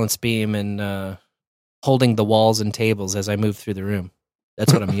balance beam and holding the walls and tables as I move through the room.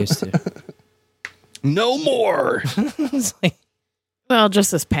 That's what I'm used to. No more. Well,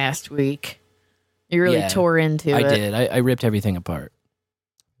 just this past week, you really tore into it. I did. I ripped everything apart.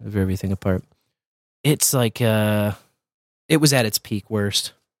 It's it was at its peak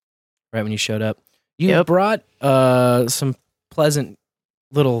worst, right when you showed up. You brought some pleasant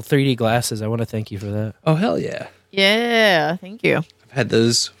little 3D glasses. I want to thank you for that. Oh, hell yeah. Yeah, thank you. I've had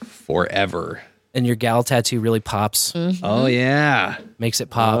those forever. And your gal tattoo really pops. Mm-hmm. Oh, yeah. Makes it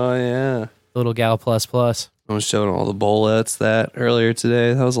pop. Oh, yeah. Little gal plus. I was showing all the bowlettes that earlier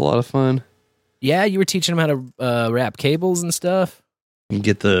today. That was a lot of fun. Yeah, you were teaching them how to wrap cables and stuff. You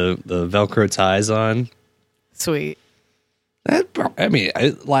get the Velcro ties on. Sweet.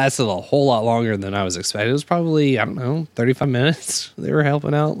 It lasted a whole lot longer than I was expecting. It was probably, 35 minutes. They were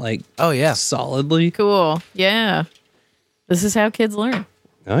helping out solidly. Cool. Yeah. This is how kids learn.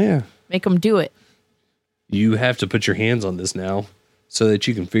 Oh, yeah. Make them do it. You have to put your hands on this now so that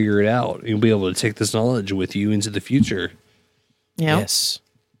you can figure it out. You'll be able to take this knowledge with you into the future. Yeah. Yes.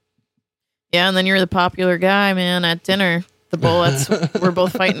 Yeah, and then you're the popular guy, man, at dinner. The bullets were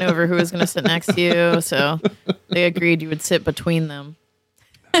both fighting over who was going to sit next to you, so they agreed you would sit between them.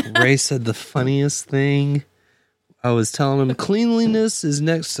 Ray said the funniest thing. I was telling him cleanliness is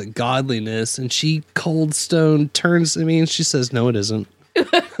next to godliness, and she cold stone turns to me and she says, "No, it isn't."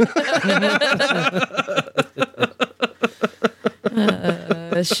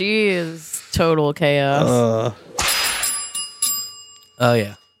 She is total chaos. Oh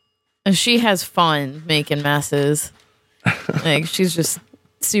yeah, and she has fun making messes. She's just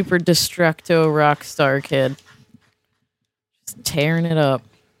super destructo rock star kid, just tearing it up.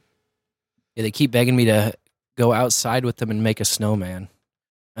 Yeah, they keep begging me to go outside with them and make a snowman.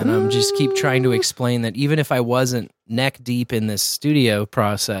 And I'm just keep trying to explain that even if I wasn't neck deep in this studio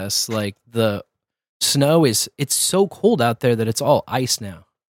process, like the snow it's so cold out there that it's all ice now.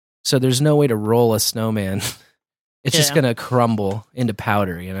 So there's no way to roll a snowman. It's just going to crumble into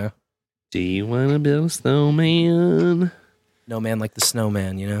powder, you know? Do you want to build a snowman? No man like the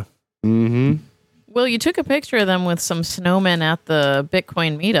snowman, you know? Mm-hmm. Well, you took a picture of them with some snowmen at the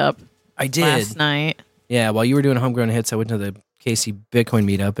Bitcoin meetup. I did. Last night. Yeah, while you were doing Homegrown Hits, I went to the Casey Bitcoin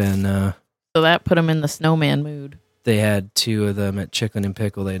meetup, and so that put them in the snowman mood. They had 2 of them at Chicken and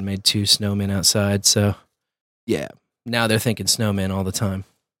Pickle. They had made 2 snowmen outside, so yeah. Now they're thinking snowman all the time.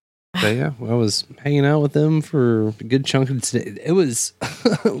 But yeah, I was hanging out with them for a good chunk of today. It was,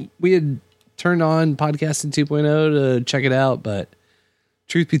 we had turned on Podcasting 2.0 to check it out, but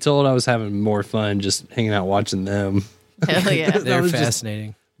truth be told, I was having more fun just hanging out watching them. Hell yeah. They're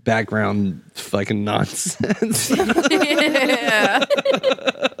fascinating. Background fucking nonsense. Yeah.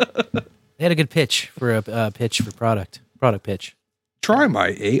 They had a good pitch for a pitch for product pitch. Try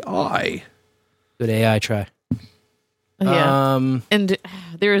my AI. Good AI try. Yeah. And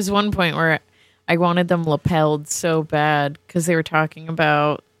there was one point where I wanted them lapelled so bad because they were talking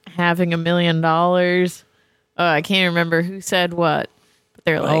about having $1 million. I can't remember who said what, but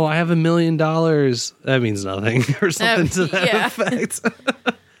they're like, "Oh, I have $1 million." That means nothing, or something to that effect.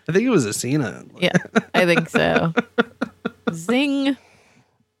 I think it was Asina. Yeah, I think so. Zing.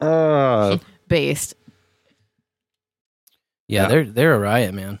 Based. Yeah, they're a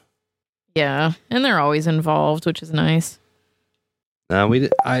riot, man. Yeah, and they're always involved, which is nice.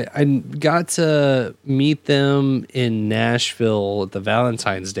 I got to meet them in Nashville at the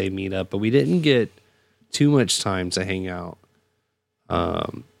Valentine's Day meetup, but we didn't get too much time to hang out.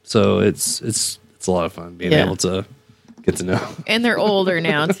 So it's a lot of fun being able to get to know. And they're older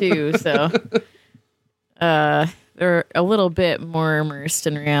now too, so they're a little bit more immersed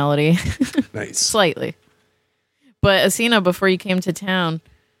in reality. Nice, slightly. But Asina, before you came to town,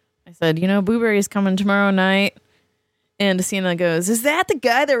 I said, Booberry's coming tomorrow night. And Asina goes, "Is that the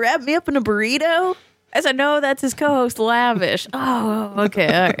guy that wrapped me up in a burrito?" I said, "No, that's his co-host, Lavish." Oh, okay,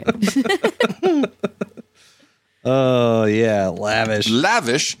 all right. Oh, yeah, Lavish.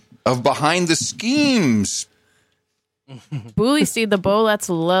 Lavish of Behind the Schemes. Bully Steed, the Bolets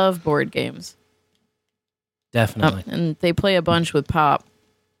love board games. Definitely. And they play a bunch with Pop.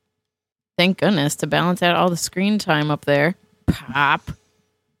 Thank goodness, to balance out all the screen time up there. Pop.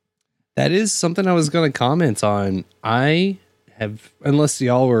 That is something I was going to comment on. I have, unless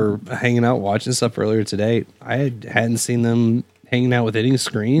y'all were hanging out watching stuff earlier today, I hadn't seen them hanging out with any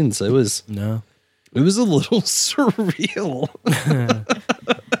screens. It was a little surreal.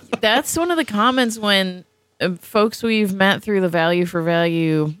 That's one of the comments when folks we've met through the Value for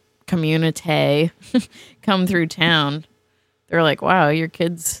Value community come through town. They're like, "Wow, your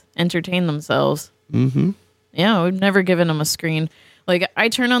kids entertain themselves." Mm-hmm. Yeah, we've never given them a screen. Like, I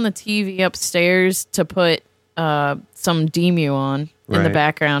turn on the TV upstairs to put some Demu on in the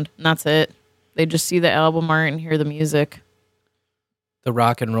background, and that's it. They just see the album art and hear the music. The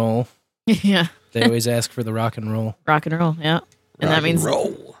rock and roll. Yeah. They always ask for the rock and roll. Rock and roll, yeah. And that means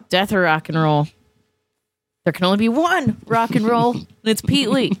death or rock and roll. There can only be one rock and roll, and it's Pete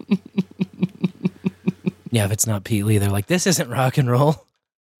Lee. Yeah, if it's not Pete Lee, they're like, "This isn't rock and roll."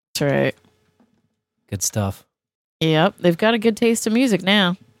 That's right. Good stuff. Yep, they've got a good taste in music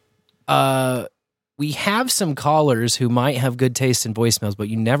now. We have some callers who might have good taste in voicemails, but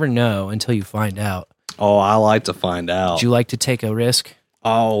you never know until you find out. Oh, I like to find out. Would you like to take a risk?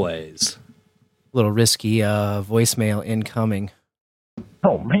 Always. A little risky voicemail incoming.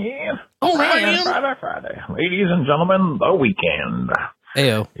 Oh, man. Oh, man. Friday. Ladies and gentlemen, the weekend.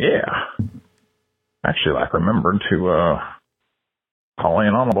 Ayo. Yeah. Actually, I remembered to call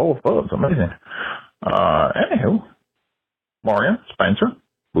in on the bowl of bugs. Amazing. Anywho, Morgan, Spencer,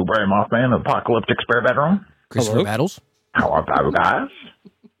 Blueberry Mothman, Apocalyptic Spare Bedroom. Christopher Battles. How are you guys?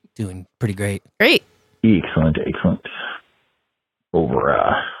 Doing pretty great. Great. Excellent. Over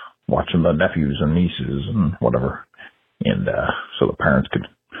watching the nephews and nieces and whatever. And so the parents could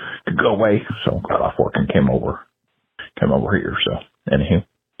go away. So got off work and came over here. So anywho.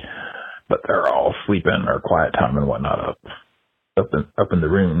 But they're all sleeping or quiet time and whatnot up in the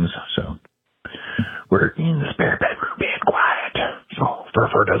rooms. So we're in the spare bedroom being quiet, so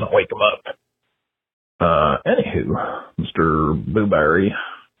Furfur doesn't wake him up. Anywho, Mr. Blueberry,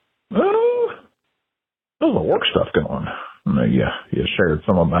 there's a work stuff going. You shared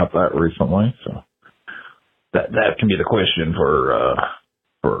some about that recently, so that can be the question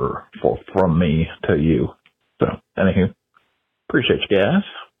for from me to you. So, anywho, appreciate you guys.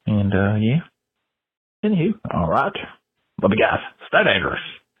 And, yeah. Anywho, all right. Love you guys. Stay dangerous.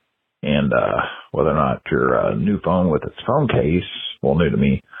 And, whether or not your new phone with its phone case, well, new to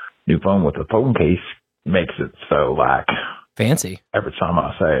me, new phone with a phone case makes it so, like, fancy. Every time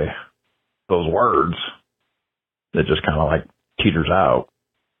I say those words, it just kind of, like, teeters out.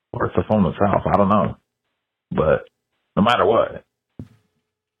 Or it's the phone itself. I don't know. But no matter what,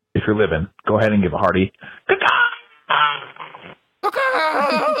 if you're living, go ahead and give a hearty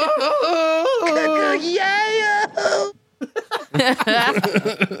yeah.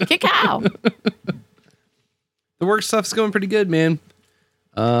 Cacao. The work stuff's going pretty good, man.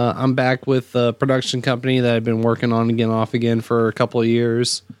 I'm back with a production company that I've been working on again, off again for a couple of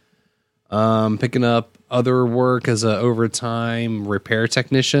years. Picking up other work as an overtime repair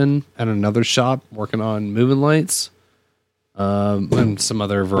technician at another shop, working on moving lights, and some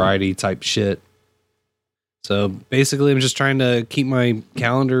other variety type shit. So basically, I'm just trying to keep my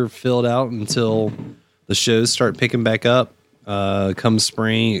calendar filled out until the shows start picking back up. Come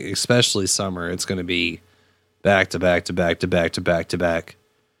spring, especially summer, it's going to be back to back to back to back to back to back.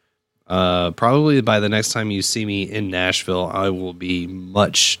 Probably by the next time you see me in Nashville, I will be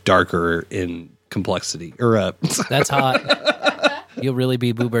much darker in complexity. Or that's hot. You'll really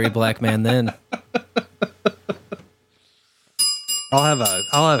be Blueberry Black Man then. I'll have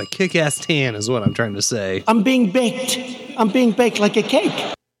a kick-ass tan, is what I'm trying to say. I'm being baked. I'm being baked like a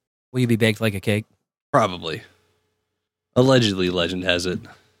cake. Will you be baked like a cake? Probably. Allegedly, legend has it.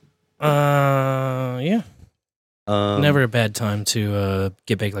 Yeah. Never a bad time to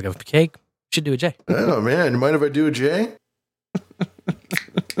get baked like a cake. Should do a J. Oh man, you mind if I do a J?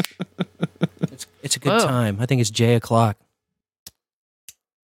 It's a good time. I think it's J o'clock.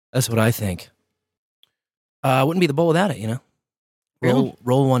 That's what I think. Wouldn't be the bowl without it, you know. Roll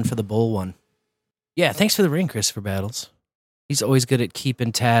one for the bowl one. Yeah, thanks for the ring, Christopher Battles. He's always good at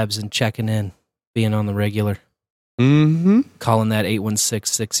keeping tabs and checking in, being on the regular. Mm-hmm. Calling that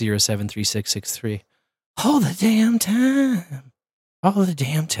 816-607-3663. All the damn time. All the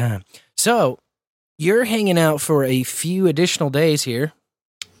damn time. So, you're hanging out for a few additional days here.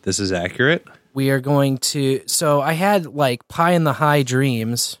 This is accurate. We are going to... So, I had, like, pie in the high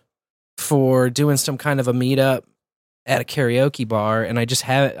dreams for doing some kind of a meetup at a karaoke bar, and I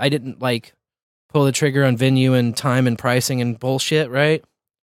didn't, like, pull the trigger on venue and time and pricing and bullshit, right?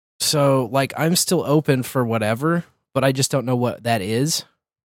 So, like, I'm still open for whatever, but I just don't know what that is.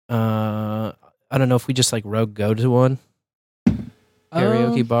 I don't know if we just, like, rogue go to one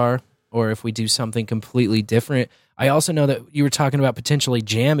karaoke bar, or if we do something completely different. I also know that you were talking about potentially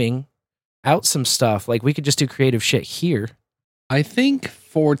jamming out some stuff. Like, we could just do creative shit here. I think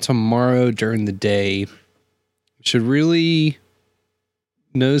for tomorrow during the day, should really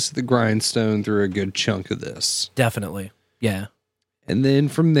nose to the grindstone through a good chunk of this. Definitely. Yeah. And then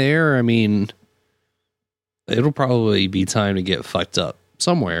from there, I mean, it'll probably be time to get fucked up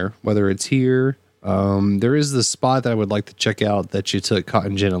somewhere, whether it's here. There is this spot that I would like to check out that you took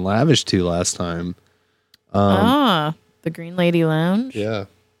Cotton Gin and Lavish to last time. The Green Lady Lounge? Yeah.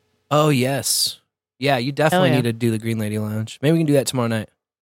 Oh, yes. Yeah, you definitely need to do the Green Lady Lounge. Maybe we can do that tomorrow night.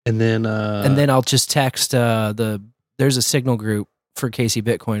 And then I'll just text there's a signal group for Casey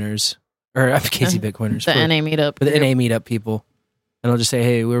Bitcoiners, or Casey Bitcoiners. The NA meetup. For the NA meetup people. And I'll just say,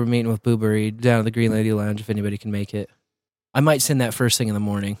 hey, we were meeting with Boobery down at the Green Lady Lounge if anybody can make it. I might send that first thing in the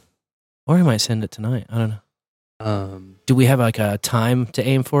morning. Or I might send it tonight. I don't know. Do we have like a time to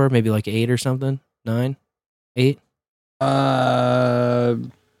aim for? Maybe like 8 or something? 9? 8? Yeah,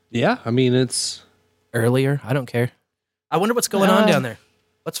 I mean, it's earlier. I don't care. I wonder what's going on down there.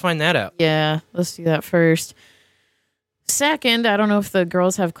 Let's find that out. Yeah, let's do that first. Second, I don't know if the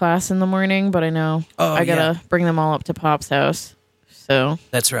girls have class in the morning, but I know I gotta bring them all up to Pop's house. So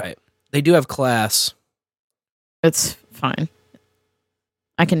that's right. They do have class. It's fine.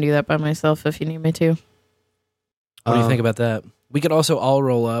 I can do that by myself if you need me to. What do you think about that? We could also all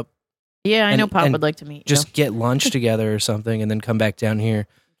roll up. Yeah, I know Pop would like to meet. Just get lunch together or something, and then come back down here.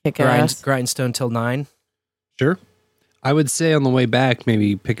 Grindstone till 9. Sure. I would say on the way back,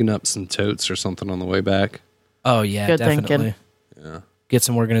 maybe picking up some totes or something on the way back. Oh yeah, Good definitely. thinking. Yeah. Get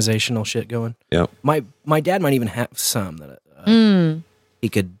some organizational shit going. Yep. My dad might even have some that he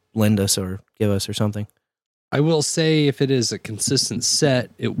could lend us or give us or something. I will say if it is a consistent set,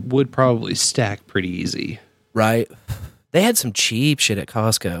 it would probably stack pretty easy. Right. They had some cheap shit at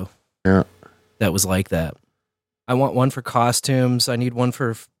Costco. Yeah. That was like that. I want one for costumes. I need one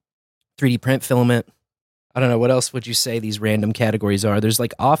for 3D print filament. I don't know. What else would you say these random categories are? There's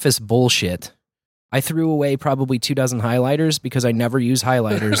like office bullshit. I threw away probably 24 highlighters because I never use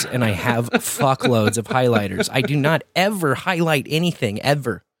highlighters and I have fuckloads of highlighters. I do not ever highlight anything,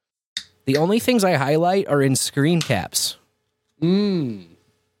 ever. The only things I highlight are in screen caps.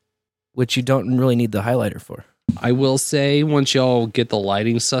 Which you don't really need the highlighter for. I will say, once y'all get the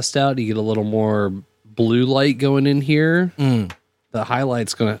lighting sussed out, you get a little more blue light going in here. The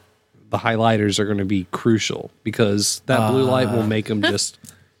highlighters are gonna be crucial because that blue light will make them just.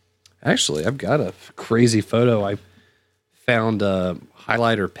 Actually, I've got a crazy photo. I found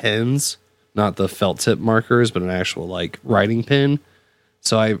highlighter pens, not the felt tip markers, but an actual like writing pen.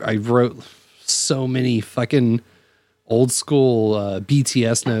 So I wrote so many fucking old school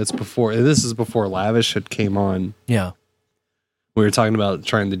BTS notes before. This is before Lavish had came on. Yeah. We were talking about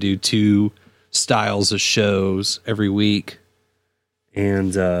trying to do 2 styles of shows every week.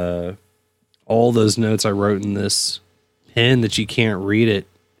 And all those notes I wrote in this pen that you can't read it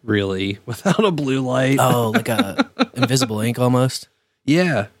really without a blue light. Oh, like a invisible ink almost?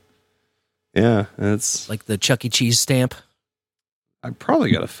 Yeah. Yeah. It's like the Chuck E. Cheese stamp. I probably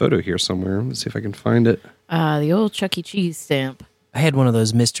got a photo here somewhere. Let's see if I can find it. The old Chuck E. Cheese stamp. I had one of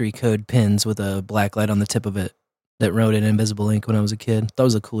those mystery code pins with a black light on the tip of it that wrote in invisible ink when I was a kid. That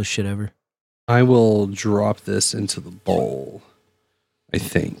was the coolest shit ever. I will drop this into the bowl, I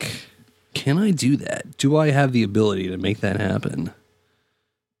think. Can I do that? Do I have the ability to make that happen? I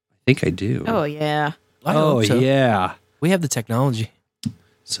think I do. Oh, yeah. Yeah. We have the technology.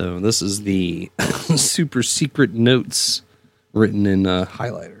 So this is the super secret notes written in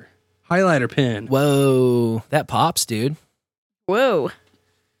highlighter pen. Whoa, that pops, dude. Whoa.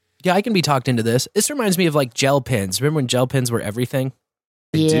 Yeah, I can be talked into this. This reminds me of like gel pens. Remember when gel pens were everything?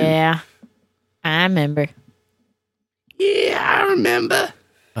 Yeah. I remember. Yeah, I remember.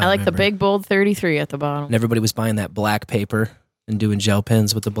 I like the big bold 33 at the bottom. And everybody was buying that black paper and doing gel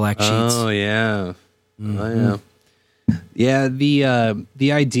pens with the black sheets. Oh yeah. Oh yeah. Yeah,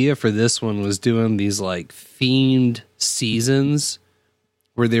 the idea for this one was doing these like themed seasons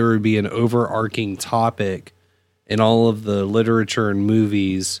where there would be an overarching topic in all of the literature and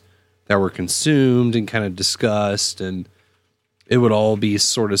movies that were consumed and kind of discussed, and it would all be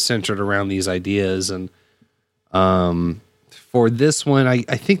sort of centered around these ideas. And for this one, I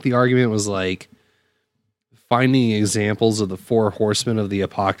think the argument was like finding examples of the 4 horsemen of the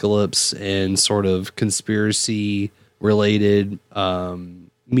apocalypse and sort of conspiracy related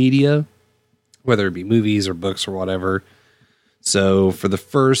media, whether it be movies or books or whatever. So for the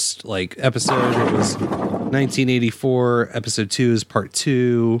first like episode, it was 1984. Episode 2 is part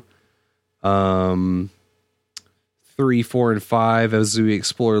 2. 3, 4, and 5 as we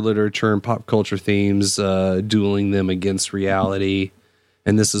explore literature and pop culture themes, dueling them against reality.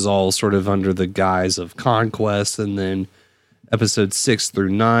 And this is all sort of under the guise of conquest. And then episode 6 through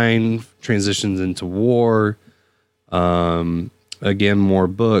 9 transitions into war. Again, more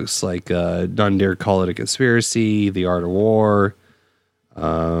books like None Dare Call It a Conspiracy, The Art of War,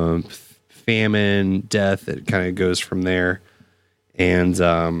 Famine, Death. It kind of goes from there. And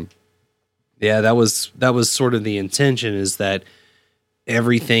yeah, that was sort of the intention, is that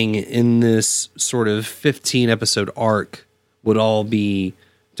everything in this sort of 15 episode arc would all be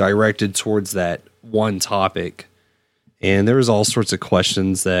directed towards that one topic. And there was all sorts of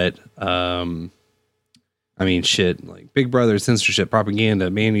questions that, I mean, shit, like Big Brother, censorship,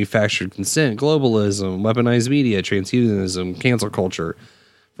 propaganda, manufactured consent, globalism, weaponized media, transhumanism, cancel culture,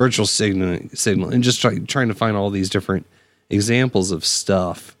 virtual signal, and just trying to find all these different examples of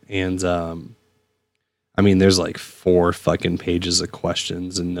stuff. And, I mean, there's like 4 fucking pages of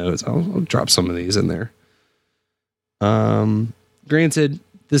questions and notes. I'll drop some of these in there. Granted,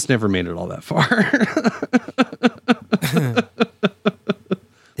 this never made it all that far.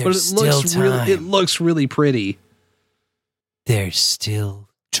 There's still time. It looks really pretty. There's still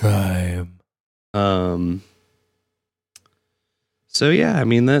time. So yeah, I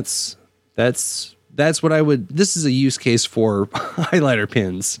mean that's what I would. This is a use case for highlighter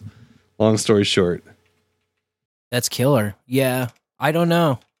pens. Long story short, that's killer. Yeah, I don't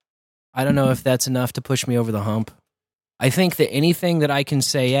know if that's enough to push me over the hump. I think that anything that I can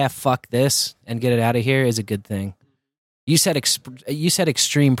say, yeah, fuck this, and get it out of here is a good thing. You said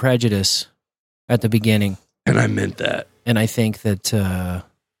extreme prejudice at the beginning, and I meant that. And I think that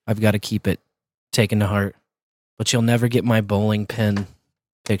I've got to keep it taken to heart. But you'll never get my bowling pin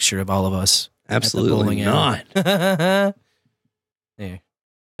picture of all of us. Absolutely not. There,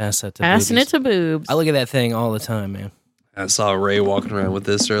 pass that to Passing boobies. it to boobs. I look at that thing all the time, man. I saw Ray walking around with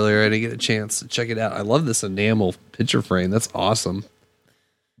this earlier. I didn't get a chance to check it out. I love this enamel picture frame. That's awesome.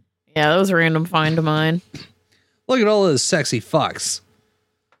 Yeah, that was a random find of mine. Look at all those sexy fucks.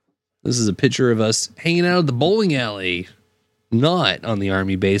 This is a picture of us hanging out at the bowling alley, not on the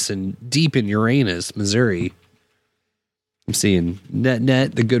Army base and deep in Uranus, Missouri. I'm seeing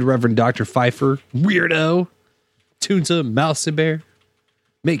Net, the good Reverend Dr. Pfeiffer, Weirdo, Toonta, Mousy Bear,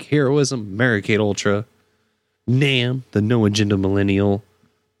 Make Heroism, Mary-Kate Ultra, Nam, the No Agenda Millennial,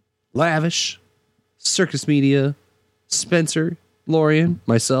 Lavish, Circus Media, Spencer, Lorian,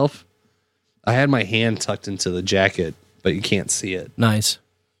 myself. I had my hand tucked into the jacket, but you can't see it. Nice.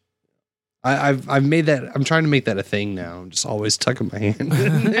 I've made that. I'm trying to make that a thing now. I'm just always tucking my hand.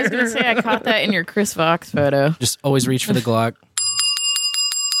 I was gonna say I caught that in your Chris Vox photo. Just always reach for the Glock.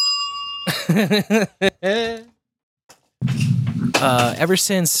 Ever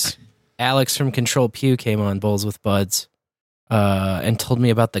since Alex from Control Pew came on Bowls with Buds and told me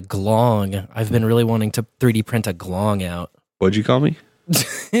about the glong, I've been really wanting to 3D print a glong out. What'd you call me?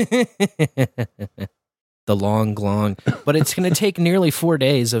 The long glong. But it's going to take nearly 4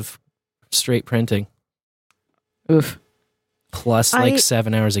 days of straight printing. Oof. Plus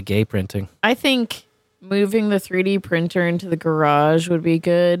 7 hours of gay printing. I think moving the 3D printer into the garage would be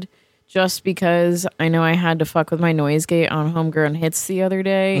good, just because I know I had to fuck with my noise gate on Homegrown Hits the other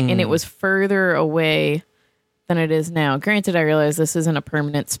day, and it was further away than it is now. Granted, I realize this isn't a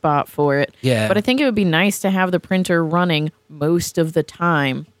permanent spot for it. Yeah. But I think it would be nice to have the printer running most of the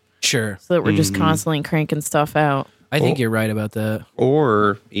time. Sure. So that we're just constantly cranking stuff out. I think you're right about that.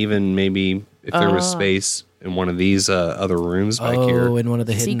 Or even maybe if there was space in one of these other rooms back here. Oh, in one of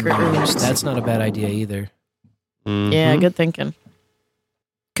the hidden Secret rooms. That's not a bad idea either. Mm-hmm. Yeah, good thinking.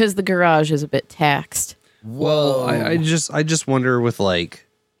 Because the garage is a bit taxed. Well, I just wonder with like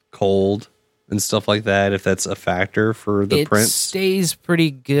cold and stuff like that, if that's a factor for the It prints. stays pretty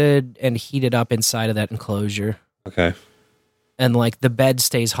good and heated up inside of that enclosure. Okay. And like the bed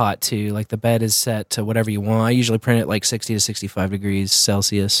stays hot too. Like the bed is set to whatever you want. I usually print it like 60 to 65 degrees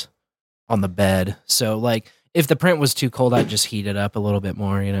Celsius on the bed. So like if the print was too cold, I'd just heat it up a little bit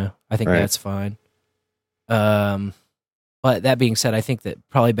more, you know. I think that's fine. But that being said, I think that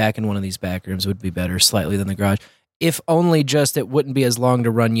probably back in one of these back rooms would be better slightly than the garage. If only just it wouldn't be as long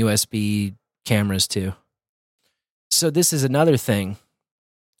to run USB cameras too. So this is another thing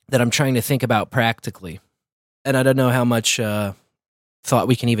that I'm trying to think about practically. And I don't know how much thought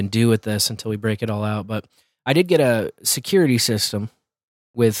we can even do with this until we break it all out. But I did get a security system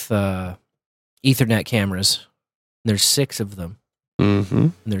with Ethernet cameras. There's 6 of them. Mm-hmm.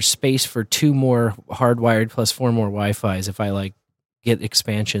 And there's space for 2 more hardwired plus 4 more Wi-Fis if I like get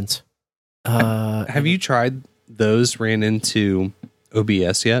expansions. Have you tried those ran into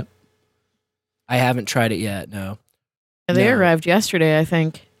OBS yet? I haven't tried it yet, no. They arrived yesterday, I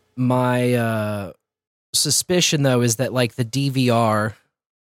think. My suspicion, though, is that like the DVR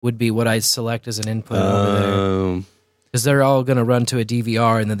would be what I select as an input over there. Because they're all going to run to a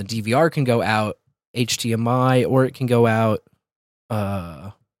DVR, and then the DVR can go out HDMI, or it can go out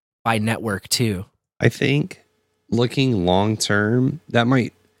by network, too. I think looking long term,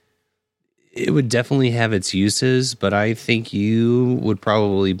 it would definitely have its uses, but I think you would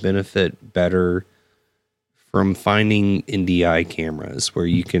probably benefit better from finding NDI cameras where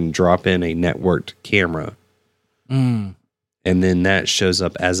you can drop in a networked camera. And then that shows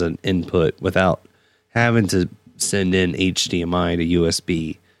up as an input without having to send in HDMI to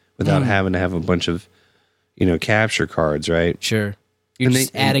USB, without having to have a bunch of, capture cards, right? Sure. You're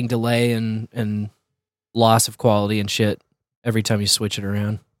just adding delay and loss of quality and shit every time you switch it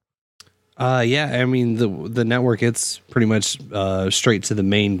around. Yeah, I mean, the network, it's pretty much straight to the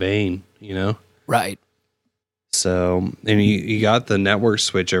main vein, Right. So, and you got the network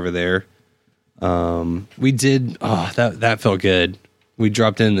switch over there. We did, that felt good. We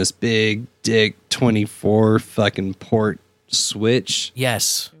dropped in this big dick 24 fucking port switch.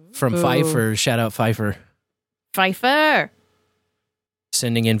 Yes, from Pfeiffer. Shout out Pfeiffer. Pfeiffer!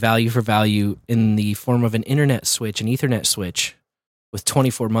 Sending in value for value in the form of an internet switch, an Ethernet switch with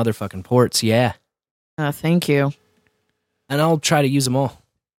 24 motherfucking ports. Yeah. Thank you. And I'll try to use them all.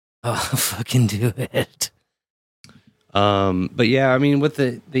 I'll fucking do it. But yeah, I mean, with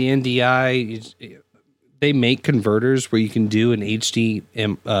the NDI, they make converters where you can do an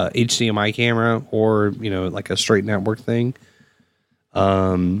HDMI camera or, like a straight network thing.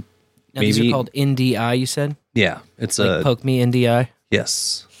 Now, these are called NDI, you said? Yeah. It's like Poke Me NDI?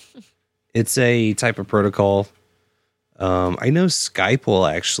 Yes. It's a type of protocol. I know Skype will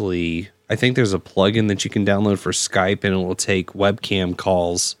actually, I think there's a plugin that you can download for Skype, and it will take webcam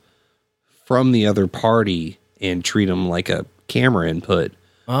calls from the other party and treat them like a camera input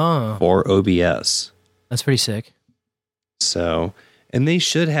for OBS. That's pretty sick. So, and they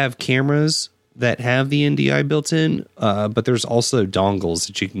should have cameras that have the NDI built in, but there's also dongles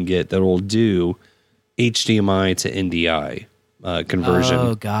that you can get that will do HDMI to NDI conversion.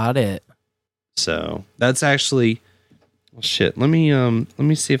 Oh, got it. So that's actually, Well, shit. Let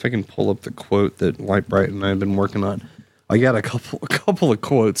me see if I can pull up the quote that Light Bright and I have been working on. I got a couple of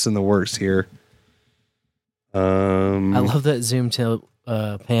quotes in the works here. I love that zoom to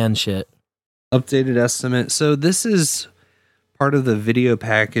pan shit. Updated estimate. So this is part of the video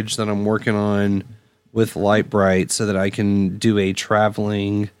package that I'm working on with Light Bright so that I can do a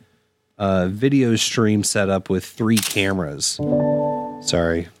traveling video stream setup with 3 cameras.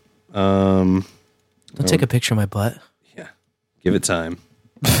 Sorry. Don't take a picture of my butt. Yeah. Give it time.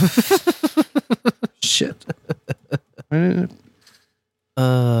 Shit. I'm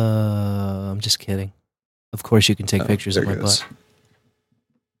just kidding. Of course you can take pictures of my butt.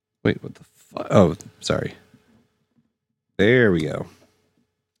 Wait, what the fuck? Oh, sorry. There we go.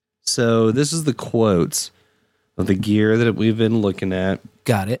 So this is the quotes of the gear that we've been looking at.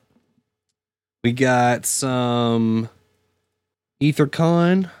 Got it. We got some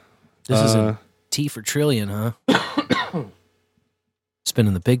EtherCon. This is a T for trillion, huh?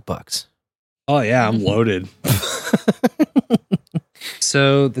 Spending the big bucks. Oh, yeah, I'm loaded.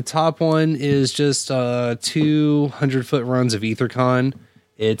 So the top one is just 200-foot runs of EtherCon.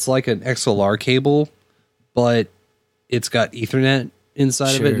 It's like an XLR cable, but it's got Ethernet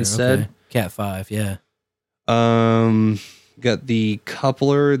inside of it instead. Okay. Cat 5, yeah. Got the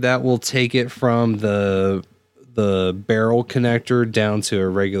coupler that will take it from the barrel connector down to a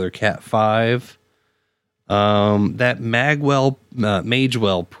regular Cat 5. That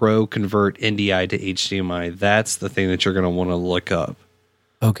Magewell Pro convert NDI to HDMI. That's the thing that you're going to want to look up.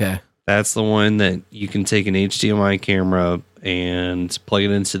 Okay. That's the one that you can take an HDMI camera and plug it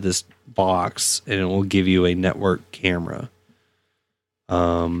into this box, and it will give you a network camera.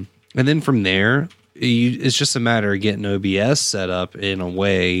 And then from there, it's just a matter of getting OBS set up in a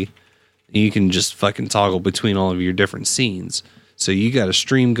way you can just fucking toggle between all of your different scenes. So you got a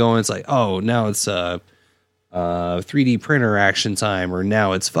stream going. It's like, oh, now it's 3D printer action time, or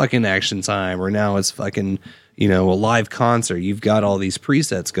now it's fucking action time, or now it's fucking, a live concert. You've got all these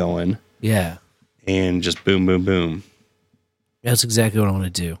presets going. Yeah. And just boom, boom, boom. That's exactly what I want to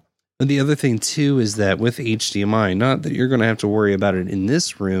do. And the other thing, too, is that with HDMI, not that you're going to have to worry about it in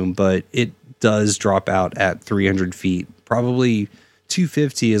this room, but it does drop out at 300 feet. Probably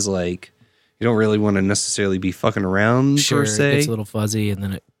 250 is like, you don't really want to necessarily be fucking around, per se. It's a little fuzzy, and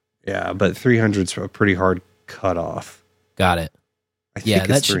then it... Yeah, but 300 is a pretty hard cutoff. Got it. I think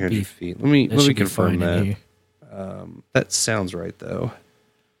it's 300 feet. Let me confirm that. That sounds right, though.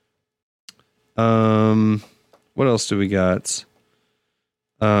 What else do we got?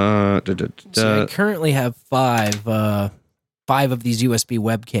 So I currently have five of these USB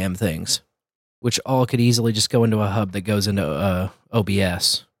webcam things, which all could easily just go into a hub that goes into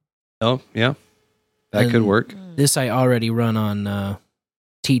OBS. Oh, yeah. That could work. This I already run on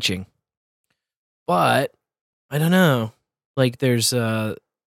teaching. But I don't know. Like there's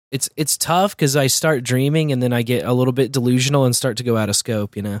it's tough because I start dreaming and then I get a little bit delusional and start to go out of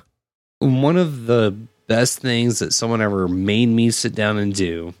scope, One of the best things that someone ever made me sit down and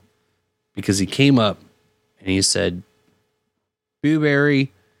do, because he came up and he said, Booberry,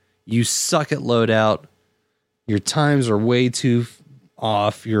 you suck at loadout. Your times are way too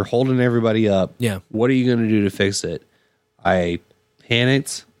off. You're holding everybody up. Yeah. What are you going to do to fix it? I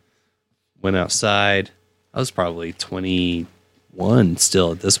panicked, went outside. I was probably 21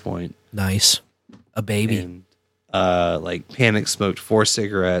 still at this point. Nice. A baby. And panic smoked 4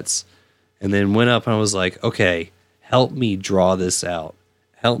 cigarettes and then went up and I was like, okay, help me draw this out.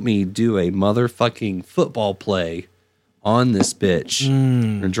 Help me do a motherfucking football play on this bitch. We're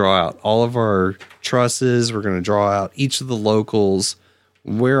going to draw out all of our trusses. We're going to draw out each of the locals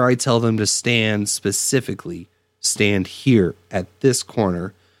where I tell them to stand specifically. Stand here at this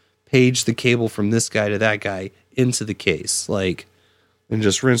corner. Page the cable from this guy to that guy into the case. And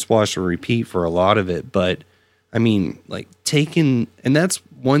just rinse, wash, and repeat for a lot of it. But, I mean, and that's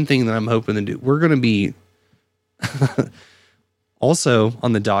one thing that I'm hoping to do. We're going to be also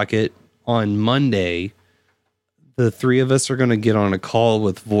on the docket on Monday. The 3 of us are going to get on a call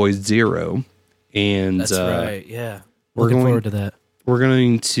with Void Zero. And that's right. Yeah. Looking forward to that. We're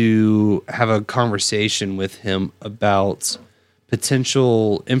going to have a conversation with him about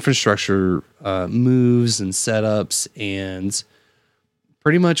potential infrastructure moves and setups. And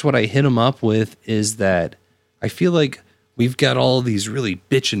pretty much what I hit him up with is that I feel like we've got all these really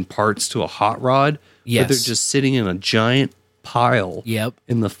bitchin' parts to a hot rod, but they're just sitting in a giant pile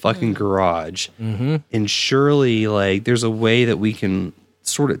in the fucking garage. Mm-hmm. And surely, there's a way that we can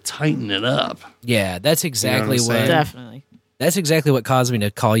sort of tighten it up. Yeah, that's exactly what... Definitely. That's exactly what caused me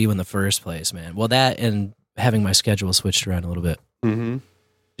to call you in the first place, man. Well, that and having my schedule switched around a little bit. Mm-hmm.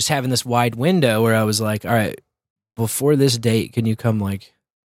 Just having this wide window where I was like, all right, before this date, can you come like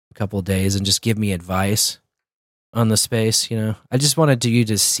a couple of days and just give me advice on the space? You know, I just wanted you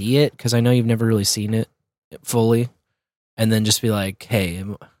to see it because I know you've never really seen it fully, and then just be like, hey,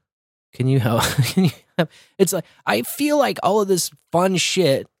 can you help? Can you help? It's like, I feel like all of this fun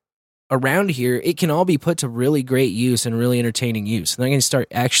shit around here, it can all be put to really great use and really entertaining use. And I'm going to start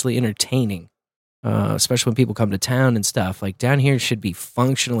actually entertaining, especially when people come to town and stuff. Like down here should be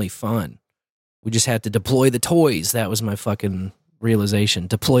functionally fun. We just have to deploy the toys. That was my fucking realization.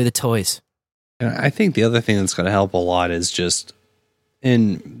 Deploy the toys. And I think the other thing that's going to help a lot is just,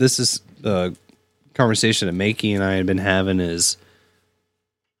 and this is the conversation that Makey and I had been having, is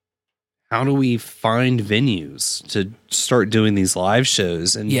how do we find venues to start doing these live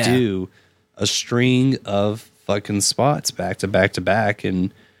shows and do a string of fucking spots back to back to back?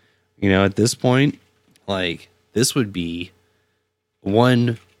 And, you know, at this point, like, this would be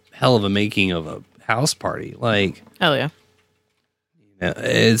one hell of a making of a house party. Like, hell yeah. You know,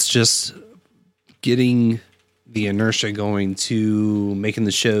 it's just getting the inertia going to making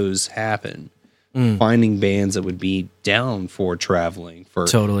the shows happen. Finding bands that would be down for traveling for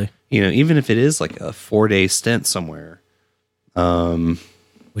totally. You know, even if it is like a 4-day stint somewhere.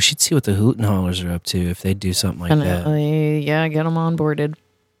 We should see what the Hoot and Hollers are up to if they do something like that. Yeah, get them onboarded.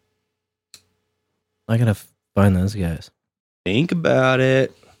 I gotta find those guys. Think about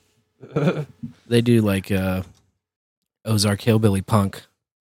it. They do like Ozark Hillbilly Punk.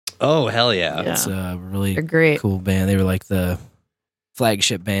 Oh, hell yeah. It's a really great. Cool band. They were like the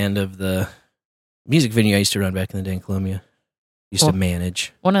flagship band of the music venue I used to run back in the day in Columbia. Used to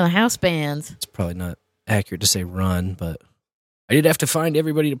manage. One of the house bands. It's probably not accurate to say run, but I did have to find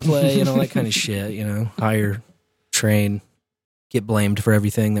everybody to play and all that kind of shit, you know, hire, train, get blamed for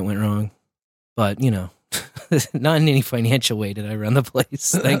everything that went wrong. But, you know, not in any financial way did I run the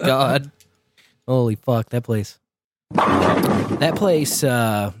place. Thank God. Holy fuck, that place. That place,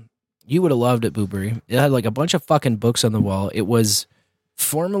 you would have loved it, Boobery. It had like a bunch of fucking books on the wall. It was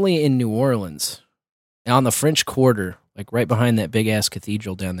formerly in New Orleans, on the French Quarter, like right behind that big ass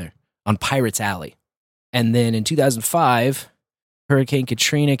cathedral down there on Pirates Alley. And then in 2005, Hurricane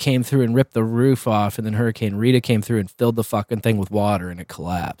Katrina came through and ripped the roof off, and then Hurricane Rita came through and filled the fucking thing with water, and it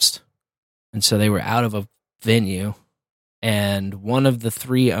collapsed. And so they were out of a venue, and one of the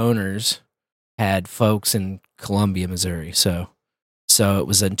 3 owners had folks in Columbia, Missouri. So it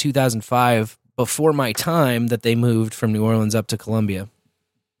was in 2005, before my time, that they moved from New Orleans up to Columbia.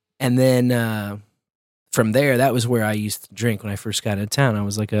 And then from there, that was where I used to drink when I first got into town. I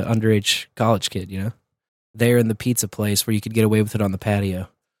was like an underage college kid, you know, there in the pizza place where you could get away with it on the patio.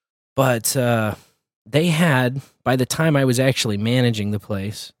 But they had, by the time I was actually managing the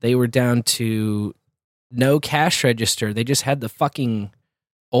place, they were down to no cash register. They just had the fucking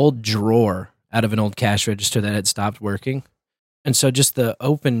old drawer out of an old cash register that had stopped working. And so just the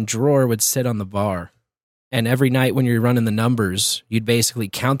open drawer would sit on the bar. And every night when you're running the numbers, you'd basically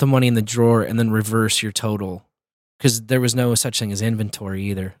count the money in the drawer and then reverse your total. Because there was no such thing as inventory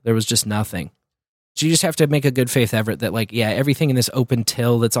either. There was just nothing. So you just have to make a good faith effort that, like, yeah, everything in this open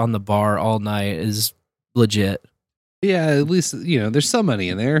till that's on the bar all night is legit. Yeah, at least, you know, there's some money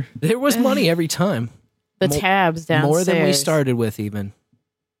in there. There was money every time. The tabs downstairs. More than we started with, even.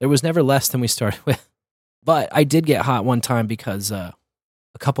 There was never less than we started with. But I did get hot one time because a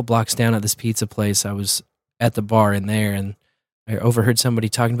couple blocks down at this pizza place, I was at the bar in there, and I overheard somebody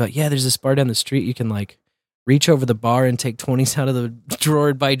talking about, yeah, there's this bar down the street. You can, like, reach over the bar and take 20s out of the drawer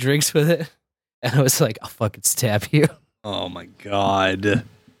and buy drinks with it. And I was like, I'll fucking stab you. Oh, my God.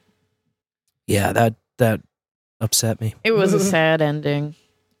 Yeah, that upset me. It was a sad ending.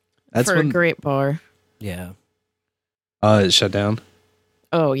 That's for a great bar. Yeah. It shut down?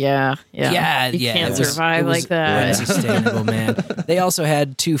 Oh, yeah. You can't survive like that. Unsustainable, man. They also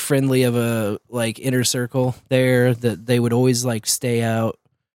had too friendly of a, like, inner circle there that they would always, like, stay in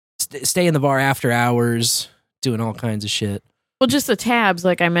the bar after hours, doing all kinds of shit. Well, just the tabs,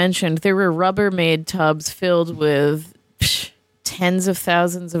 like I mentioned, there were Rubbermaid tubs filled with tens of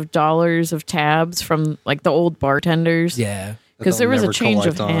thousands of dollars of tabs from, like, the old bartenders. Yeah. Because there was a change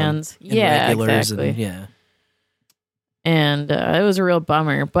of hands. Yeah, exactly. Yeah. And it was a real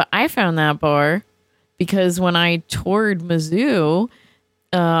bummer. But I found that bar because when I toured Mizzou,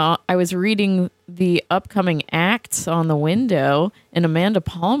 I was reading the upcoming acts on the window, and Amanda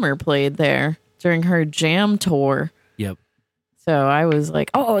Palmer played there during her jam tour. Yep. So I was like,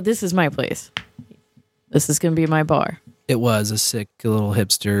 oh, this is my place. This is going to be my bar. It was a sick little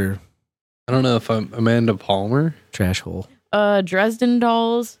hipster. I don't know if I'm Amanda Palmer. Trash hole. Dresden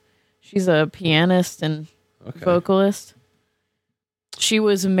Dolls. She's a pianist and vocalist. She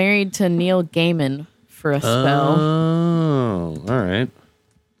was married to Neil Gaiman for a spell. Oh, all right.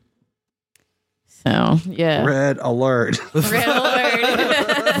 So, yeah. Red alert. Red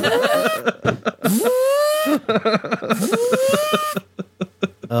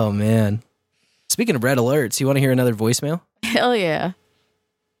Oh, man. Speaking of red alerts, you want to hear another voicemail? Hell yeah.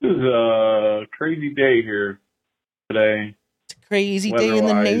 This is a crazy day here today. It's a crazy day in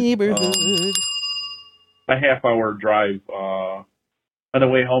the neighborhood. A half-hour drive. On the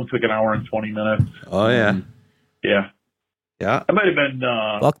way home took an hour and 20 minutes. Oh, yeah. Yeah. Yeah. I might have been...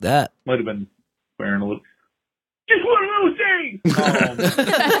 Fuck that. Might have been wearing a little... Just one of those days!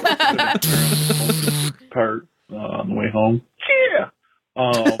 Part on the way home. Yeah!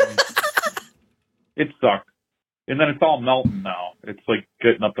 It sucked. And then it's all melting now. It's like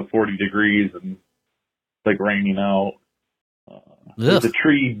getting up to 40 degrees and it's like raining out. There's a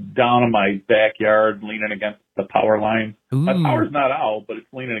tree down in my backyard leaning against the power line. My power's not out, but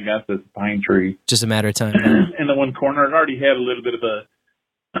it's leaning against this pine tree. Just a matter of time. In the one corner, it already had a little bit of a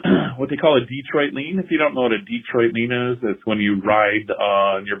what they call a Detroit lean. If you don't know what a Detroit lean is, it's when you ride,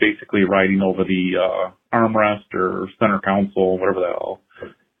 and you're basically riding over the armrest or center console, whatever the hell.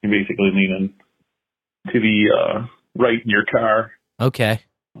 You're basically leaning to the right in your car. Okay.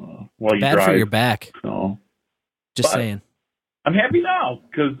 While you Bad drive. for your back. So, Just saying. I'm happy now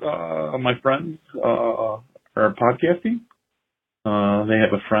because my friends are podcasting. They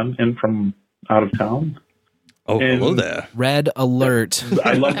have a friend in from out of town. Oh, hello there. Red alert.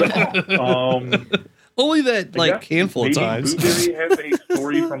 I love that. Only that, like, handful of times. Blueberry has a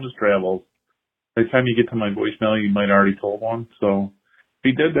story from his travels. By the time you get to my voicemail, you might already told one. So if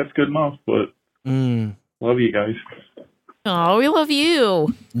he did, that's good enough. But love you guys. Oh, we love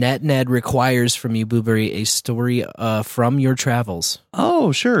you. Ned requires from you, Blueberry, a story from your travels.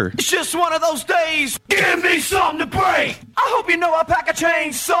 Oh, sure. It's just one of those days. Give me something to break. I hope you know I pack a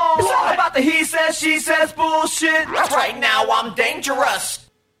chainsaw. It's all about the he says, she says bullshit. Right now I'm dangerous.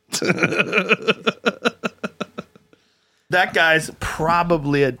 That guy's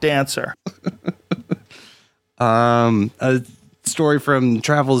probably a dancer. A story from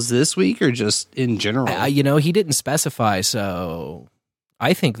travels this week or just in general? He didn't specify, so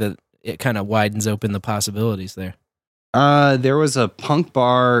I think that it kind of widens open the possibilities there. There was a punk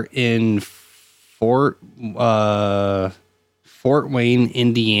bar in Fort Wayne,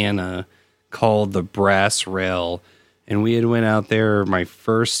 Indiana, called the Brass Rail, and we had went out there my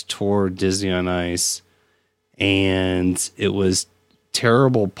first tour, Disney on Ice, and it was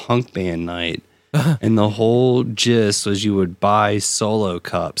terrible punk band night. And the whole gist was you would buy solo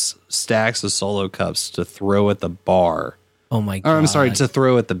cups, stacks of solo cups to throw at the bar. Oh my God. Or, I'm sorry, to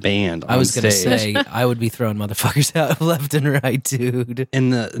throw at the band. I was going to say, I would be throwing motherfuckers out left and right, dude.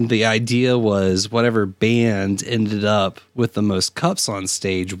 And the idea was whatever band ended up with the most cups on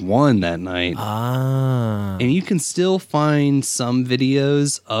stage won that night. Ah. And you can still find some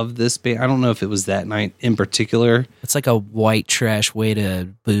videos of this band. I don't know if it was that night in particular. It's like a white trash way to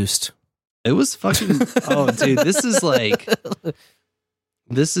boost. It was fucking... Oh, dude, this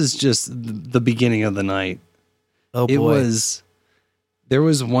is just the beginning of the night. Oh, boy. There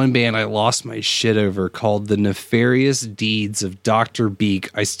was one band I lost my shit over called The Nefarious Deeds of Dr.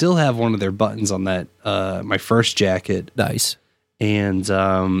 Beak. I still have one of their buttons on that, my first jacket. Nice. And,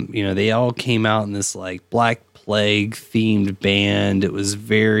 they all came out in this like Black Plague themed band. It was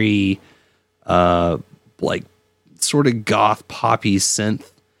very, like sort of goth poppy synth.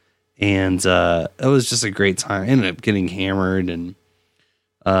 And it was just a great time. I ended up getting hammered and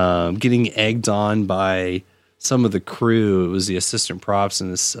getting egged on by some of the crew. It was the assistant props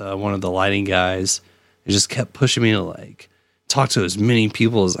and this one of the lighting guys. They just kept pushing me to like talk to as many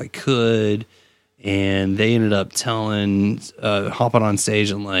people as I could. And they ended up hopping on stage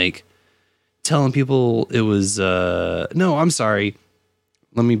and like telling people it was, no, I'm sorry.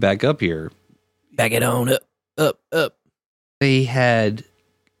 Let me back up here. Back it on up. They had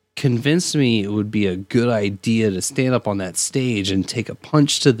convinced me it would be a good idea to stand up on that stage and take a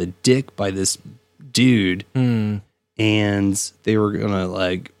punch to the dick by this dude. And they were gonna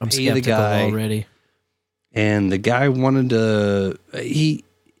like I'm pay the guy already. And the guy wanted to he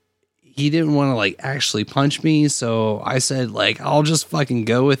didn't want to like actually punch me, so I said like I'll just fucking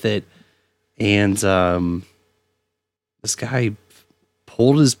go with it. And this guy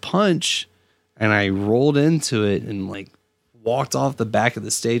pulled his punch and I rolled into it and like walked off the back of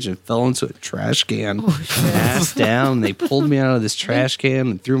the stage and fell into a trash can, ass down. They pulled me out of this trash can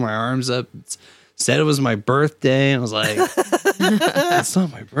and threw my arms up. Said it was my birthday, and I was like, "It's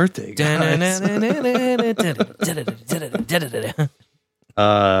not my birthday, guys."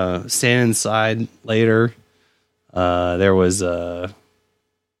 Standing inside later, there was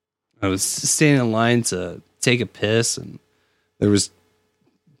I was standing in line to take a piss, and there was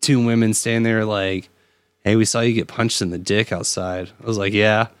 2 women standing there like, "Hey, we saw you get punched in the dick outside." I was like,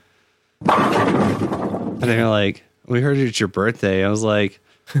 "Yeah." And they're like, "We heard it's your birthday." I was like,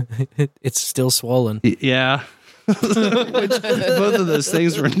 "It's still swollen." Yeah. Which, both of those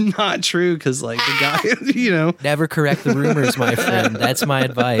things were not true because, like, the guy, Never correct the rumors, my friend. That's my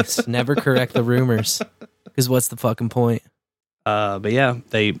advice. Never correct the rumors. Because what's the fucking point? But yeah,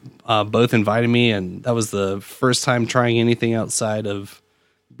 they both invited me, and that was the first time trying anything outside of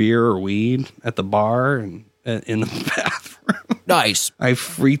beer or weed at the bar and in the bathroom. Nice. I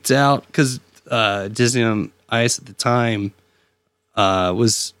freaked out because Disney on Ice at the time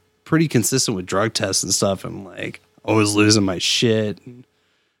was pretty consistent with drug tests and stuff, and like I was losing my shit. It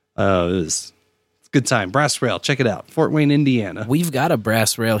was a good time. Brass Rail, check it out, Fort Wayne, Indiana. We've got a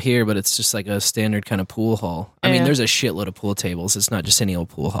brass rail here, but it's just like a standard kind of pool hall. I mean, there's a shitload of pool tables. It's not just any old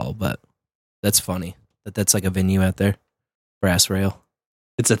pool hall, but that's funny that's like a venue out there. Brass Rail.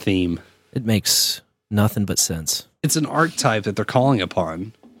 It's a theme. It makes nothing but sense. It's an archetype that they're calling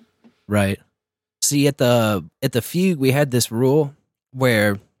upon. Right. See, at the Fugue, we had this rule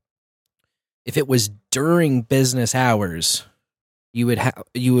where if it was during business hours, you would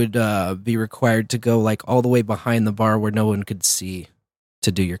be required to go like all the way behind the bar where no one could see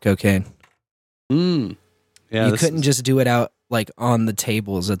to do your cocaine. Yeah, you couldn't just do it out like on the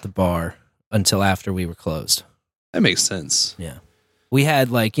tables at the bar until after we were closed. That makes sense. Yeah, we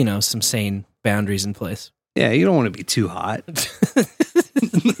had like some sane boundaries in place. Yeah, you don't want to be too hot.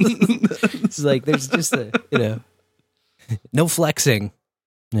 It's like there's just no flexing.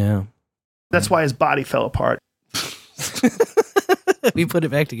 Yeah. That's why his body fell apart. We put it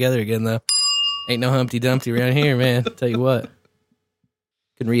back together again, though. Ain't no Humpty Dumpty around here, man. Tell you what.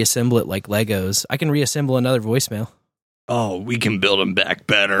 Can reassemble it like Legos. I can reassemble another voicemail. Oh, we can build them back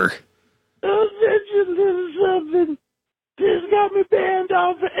better. Oh, such a little something. Just got me banned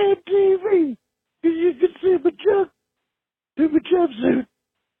off of MTV. Because you can see my junk through my jumpsuit.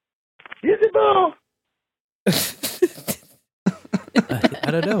 Hit the ball.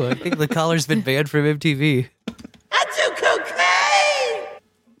 I don't know. I think the collar's been banned from MTV. I do cocaine.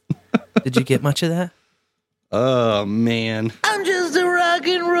 Did you get much of that? Oh, man. I'm just a rock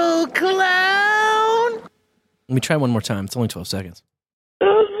and roll clown. Let me try one more time. It's only 12 seconds.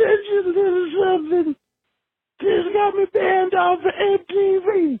 Oh, such a little something. Just got me banned off of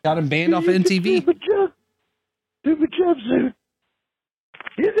MTV. Got him banned off of MTV? To my jumpsuit.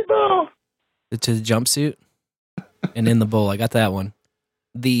 Hit the ball. To the jumpsuit and in the bowl. I got that one.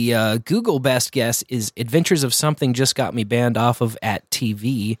 The Google best guess is Adventures of Something just got me banned off of at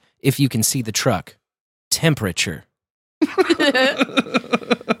TV. If you can see the truck. Temperature.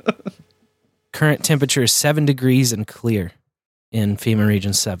 Current temperature is 7 degrees and clear in FEMA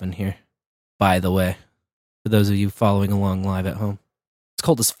Region 7 here, by the way. For those of you following along live at home. It's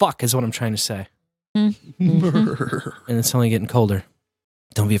cold as fuck is what I'm trying to say. And it's only getting colder.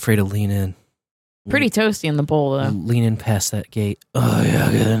 Don't be afraid to lean in. Pretty toasty in the bowl, though. Lean in past that gate. Oh,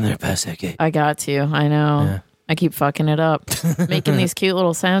 yeah, get in there past that gate. I got to. I know. Yeah. I keep fucking it up. Making these cute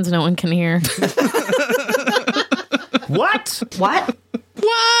little sounds no one can hear. What? What?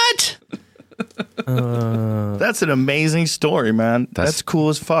 What? That's an amazing story, man. That's cool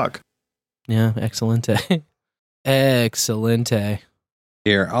as fuck. Yeah, excelente. Excelente.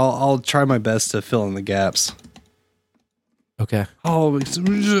 Here, I'll try my best to fill in the gaps. Okay. Oh, it's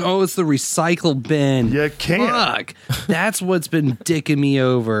the recycle bin. You can't. Fuck. That's what's been dicking me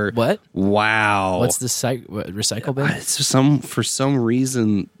over. What? Wow. What's the recycle bin? For some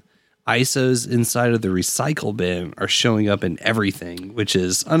reason, ISOs inside of the recycle bin are showing up in everything, which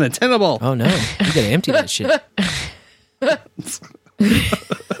is unattainable. Oh no, you gotta empty that shit.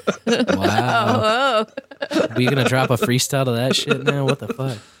 Wow. Are you gonna drop a freestyle to that shit now? What the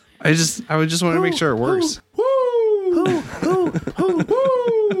fuck? I would just want to make sure it works.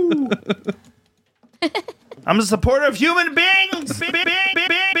 I'm a supporter of human beings.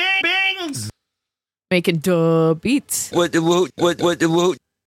 Making duh beats. What the woot?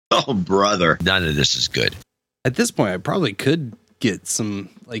 Oh, brother. None of this is good. At this point, I probably could get some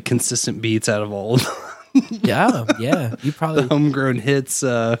like consistent beats out of all of them. Yeah. You probably the homegrown hits,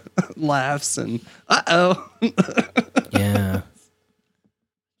 laughs, and yeah.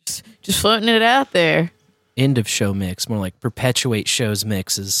 Just floating it out there. End of show mix, more like perpetuate shows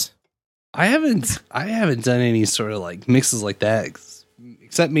mixes. I haven't done any sort of like mixes like that,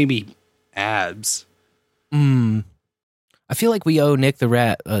 except maybe abs. I feel like we owe Nick the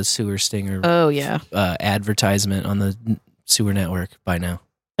Rat a Sewer Stinger. Oh yeah, advertisement on the Sewer Network by now.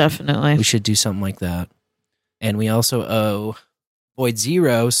 Definitely, we should do something like that. And we also owe Void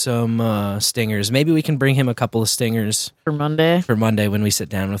Zero some stingers. Maybe we can bring him a couple of stingers for Monday. For Monday when we sit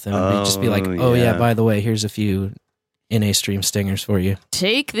down with him, and just be like, "Oh yeah, by the way, here's a few NA stream stingers for you.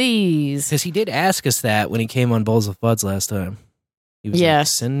 Take these." Because he did ask us that when he came on Bowls with Buds last time. He was like,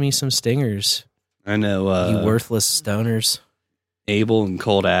 send me some stingers. I know. You worthless stoners. Abel and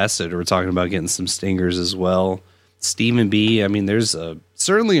Cold Acid were talking about getting some stingers as well. Stephen B. I mean, there's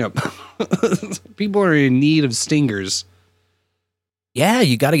certainly people are in need of stingers. Yeah,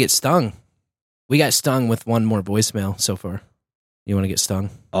 you got to get stung. We got stung with one more voicemail so far. You want to get stung?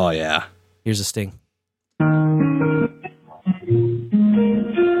 Oh, yeah. Here's a sting.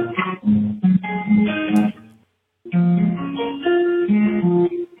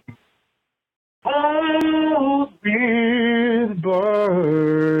 Oh, big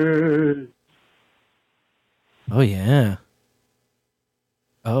bird. Oh, yeah.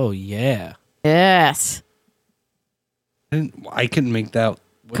 Oh, yeah. Yes. I couldn't make that.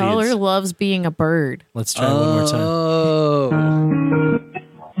 Caller loves being a bird. Let's try one more time.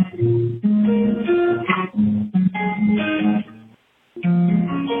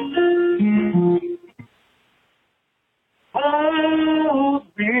 Oh,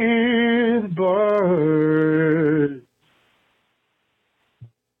 big bird.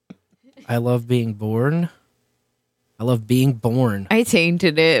 I love being born. I love being born. I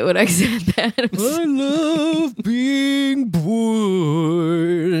tainted it when I said that. I love being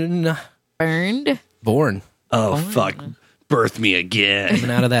born. Burned? Born. Oh, fuck. Birth me again. Coming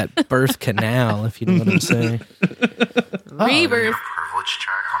out of that birth canal, if you know what I'm saying. Rebirth. Privilege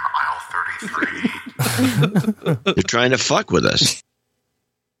check on aisle 33. You're trying to fuck with us.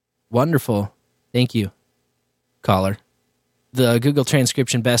 Wonderful. Thank you, caller. The Google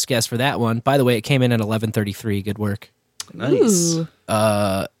transcription best guess for that one. By the way, it came in at 11:33. Good work. Nice. Ooh.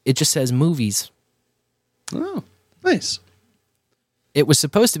 It just says movies. Oh, nice. It was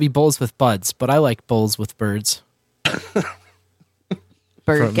supposed to be Bowls with Buds, but I like Bowls with Birds.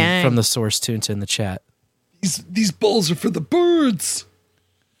 Bird gang. From the source tuned in the chat. These bowls are for the birds.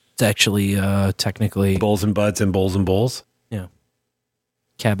 It's actually technically Bowls and Buds and Bowls and Bowls. Yeah.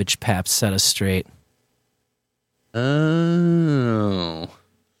 Cabbage Paps set us straight. Oh.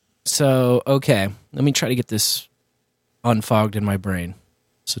 So, okay. Let me try to get this unfogged in my brain.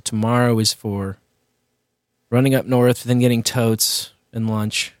 So tomorrow is for running up north, then getting totes and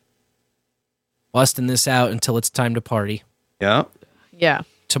lunch. Busting this out until it's time to party. Yeah. Yeah.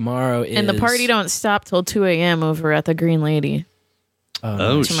 Tomorrow is... And the party don't stop till 2 a.m. over at the Green Lady.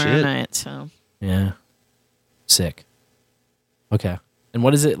 Oh, tomorrow shit. night, so. Yeah. Sick. Okay. And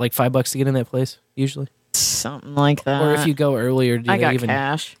what is it, like $5 to get in that place, usually? Something like that. Or if you go earlier, do I they got even...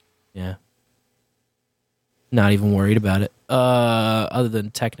 cash. Yeah. Not even worried about it. Other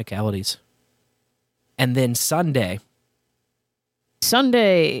than technicalities. And then Sunday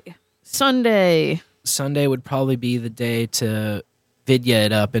would probably be the day to vidya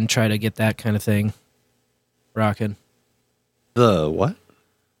it up and try to get that kind of thing rocking. The what?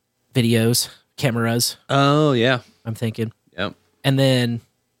 Videos, cameras. Oh, yeah. I'm thinking. Yep. And then,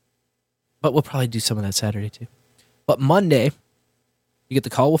 but we'll probably do some of that Saturday too. But Monday, you get the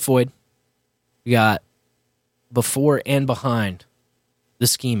call with Void. We got before and behind the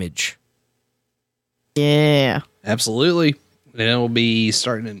schemage. Yeah. Absolutely. And it will be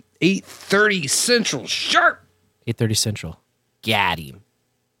starting at 8:30 Central sharp. 8:30 Central. Got him.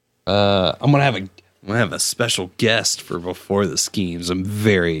 I'm gonna have a special guest for Before the Schemes. I'm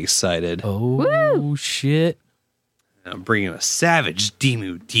very excited. Oh, shit. I'm bringing a savage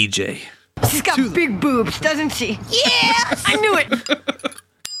Demu DJ. She's got big boobs, doesn't she? Yeah, I knew it.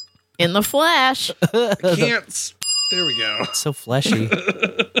 In the flesh. I can't. There we go. It's so fleshy.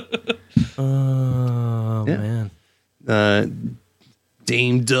 Oh, Yeah. man.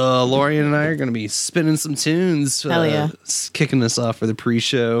 Dame DeLorean and I are going to be spinning some tunes. Hell yeah. Kicking us off for the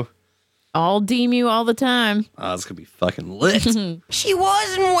pre-show. All deem you all the time. Oh, it's going to be fucking lit. She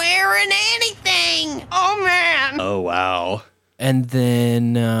wasn't wearing anything. Oh, man. Oh, wow. And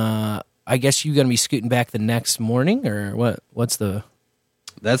then I guess you're going to be scooting back the next morning, or what? What's the...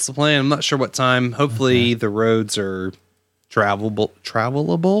 That's the plan. I'm not sure what time. Hopefully the roads are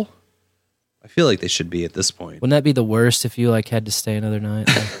travelable. I feel like they should be at this point. Wouldn't that be the worst if you like had to stay another night?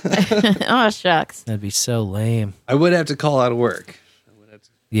 Oh, shucks. That'd be so lame. I would have to call out of work.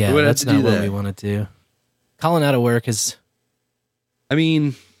 Yeah, would have that's to do not what that. we want to do. Calling out of work is, I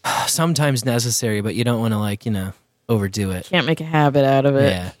mean, sometimes necessary, but you don't want to overdo it. Can't make a habit out of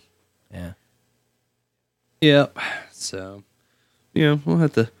it. Yeah. Yeah. Yep. So, we'll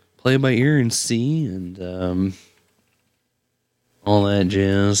have to play by ear and see and all that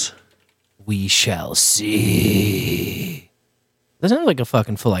jazz. We shall see. That sounds like a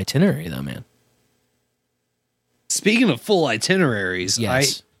fucking full itinerary, though, man. Speaking of full itineraries,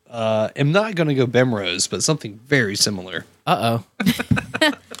 Yes. I am not going to go Bemrose, but something very similar. Uh-oh.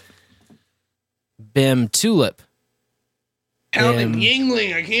 Bim Tulip. Pounding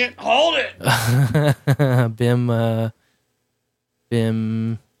Yingling, I can't hold it.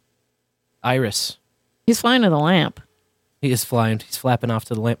 Bim Iris. He's flying to the lamp. He is flying. He's flapping off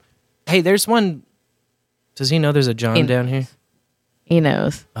to the lamp. Hey, there's one. Does he know there's a John down here? He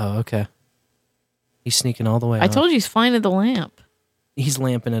knows. Oh, okay. He's sneaking all the way I off. told you he's flying to the lamp. He's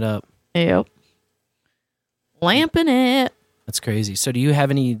lamping it up. Yep. Lamping it. That's crazy. So do you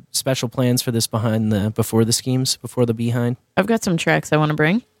have any special plans for this before the schemes, before the behind? I've got some tracks I want to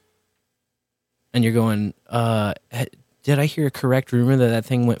bring. And you're going, did I hear a correct rumor that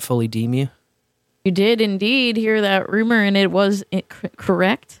thing went fully DMU? You did indeed hear that rumor, and it was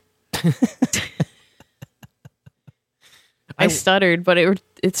correct. I stuttered, but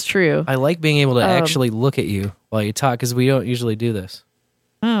it's true. I like being able to actually look at you while you talk, because we don't usually do this.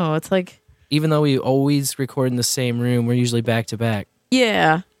 Oh, it's like... Even though we always record in the same room, we're usually back to back.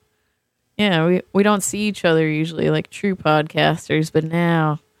 Yeah. Yeah, we don't see each other usually like true podcasters, but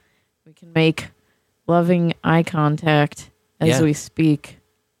now we can make loving eye contact as we speak.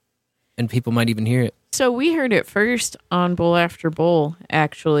 And people might even hear it. So we heard it first on Bowl After Bowl,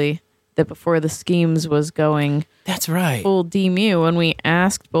 actually, that before the schemes was going... That's right. Full DMU, when we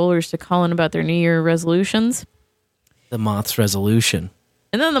asked bowlers to call in about their New Year resolutions. The Moth's resolution.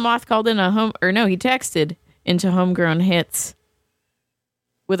 And then the Moth called in he texted into Homegrown Hits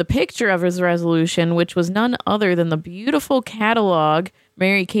with a picture of his resolution, which was none other than the beautiful catalog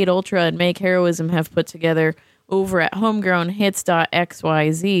Mary Kate Ultra and Make Heroism have put together over at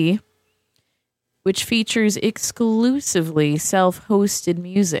homegrownhits.xyz, which features exclusively self-hosted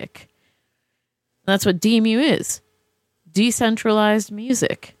music. That's what DMU is. Decentralized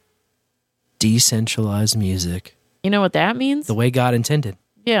music. Decentralized music. You know what that means? The way God intended.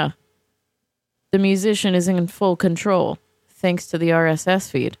 Yeah. The musician is in full control, thanks to the RSS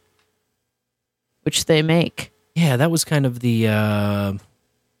feed, which they make. Yeah, that was kind of the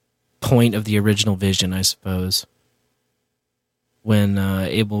point of the original vision, I suppose. When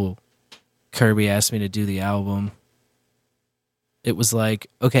Abel Kirby asked me to do the album, it was like,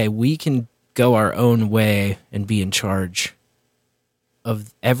 okay, we can go our own way and be in charge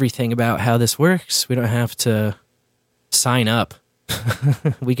of everything about how this works. We don't have to sign up.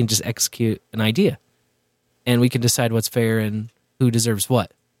 We can just execute an idea, and we can decide what's fair and who deserves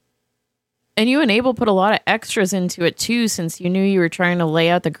what. And you and Abel put a lot of extras into it too, since you knew you were trying to lay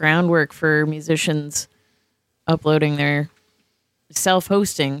out the groundwork for musicians uploading their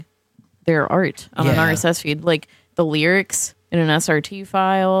self-hosting their art on an RSS feed, like the lyrics in an SRT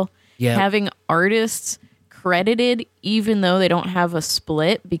file, having artists credited even though they don't have a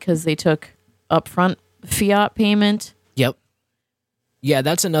split because they took upfront fiat payment. Yep. Yeah,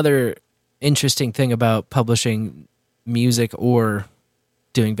 that's another interesting thing about publishing music or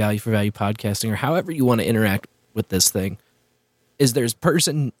doing value for value podcasting, or however you want to interact with this thing, is there's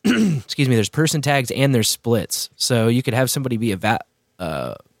person there's person tags and there's splits. So you could have somebody be have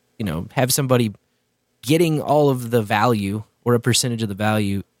somebody getting all of the value or a percentage of the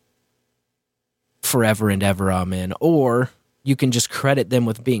value forever and ever, amen. Or you can just credit them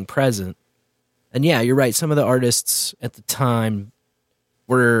with being present. And yeah, you're right. Some of the artists at the time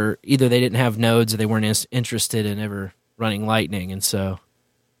were either they didn't have nodes or they weren't interested in ever running Lightning. And so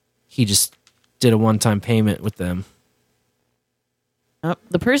he just did a one-time payment with them.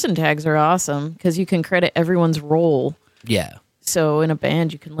 The person tags are awesome because you can credit everyone's role. Yeah. So in a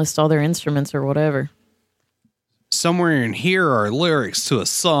band, you can list all their instruments or whatever. Somewhere in here are lyrics to a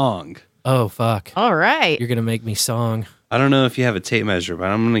song. Oh, fuck. All right. You're going to make me song. I don't know if you have a tape measure, but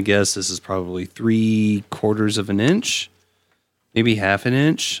I'm going to guess this is probably 3/4 of an inch, maybe half an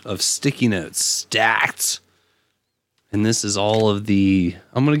inch of sticky notes stacked. And this is all of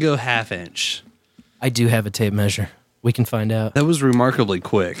I'm going to go half inch. I do have a tape measure. We can find out. That was remarkably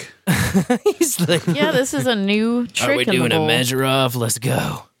quick. He's like, yeah, this is a new trick. Are we in doing the bowl. a measure off? Let's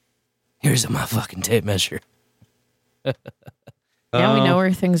go. Here's my fucking tape measure. Now we know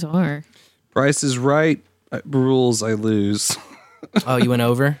where things are. Price is right. Rules, I lose. Oh, you went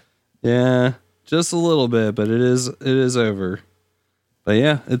over? Yeah, just a little bit, but it is over. But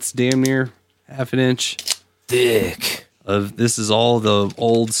yeah, it's damn near half an inch thick. This is all the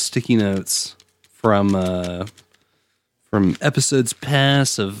old sticky notes from episodes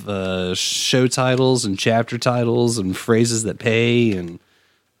past of show titles and chapter titles and phrases that pay and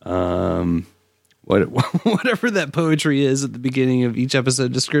whatever that poetry is at the beginning of each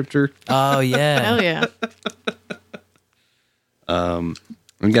episode descriptor. Oh yeah. Hell yeah.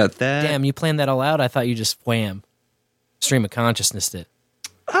 We got that. Damn, you planned that all out? I thought you just wham. Stream of consciousness it.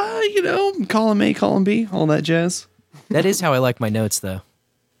 Column A, column B, all that jazz. That is how I like my notes, though.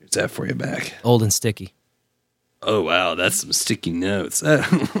 Here's that for you back. Old and sticky. Oh, wow. That's some sticky notes. Just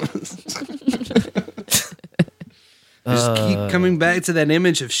keep coming back to that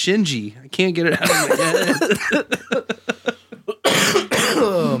image of Shinji. I can't get it out of my head.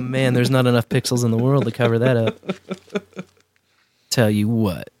 Oh, man, there's not enough pixels in the world to cover that up. Tell you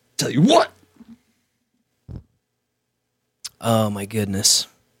what. Oh, my goodness.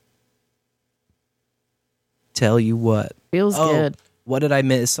 Tell you what. Feels good. What did I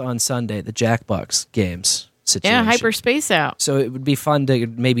miss on Sunday? The Jackbox games situation. Yeah, Hyperspace Out. So it would be fun to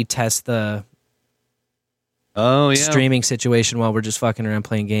maybe test the streaming situation while we're just fucking around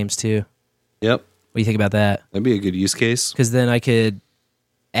playing games too. Yep. What do you think about that? That'd be a good use case. Because then I could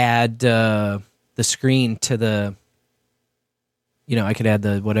add the screen to the, I could add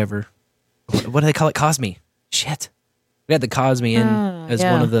the whatever. What do they call it? Cosme. Shit. We had the Cosme in as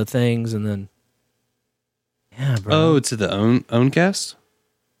one of the things, and then bro. Oh, to the Owncast?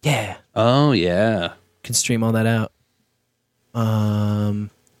 Yeah. Oh, yeah. Can stream all that out.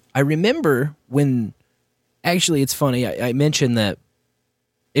 I remember when, actually, it's funny. I mentioned that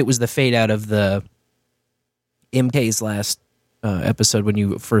it was the fade out of the MK's last episode when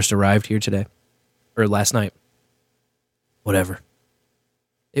you first arrived here today, or last night. Whatever.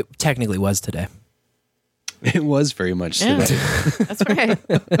 It technically was today. It was very much today. That's right.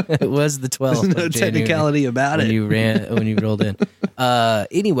 It was the 12th. There's no of January technicality about when it. When you rolled in.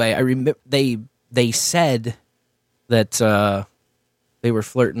 Anyway, I remember they said that they were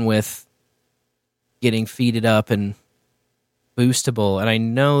flirting with getting feeded up and boostable, and I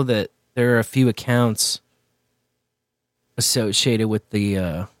know that there are a few accounts associated with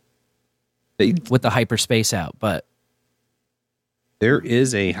the Hyperspace Out, but there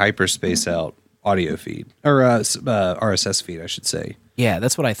is a Hyperspace Out audio feed, or RSS feed, I should say. Yeah,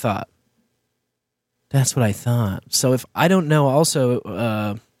 that's what I thought. So if I don't know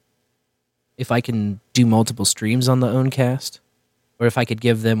also if I can do multiple streams on the Owncast, or if I could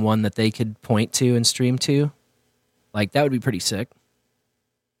give them one that they could point to and stream to, like that would be pretty sick.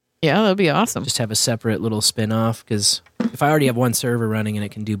 Yeah, that'd be awesome. Just have a separate little spin-off, because if I already have one server running and it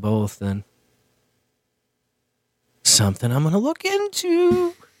can do both, then something I'm going to look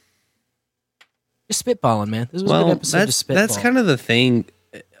into. Just spitballing, man. This was a good episode to spitball. That's kind of the thing.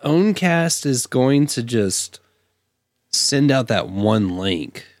 Owncast is going to just send out that one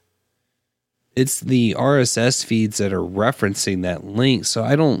link. It's the RSS feeds that are referencing that link. So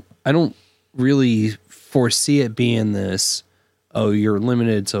I don't really foresee it being this, oh, you're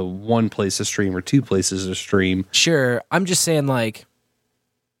limited to one place to stream or two places to stream. Sure. I'm just saying, like,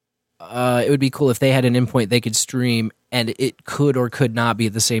 it would be cool if they had an endpoint they could stream, and it could or could not be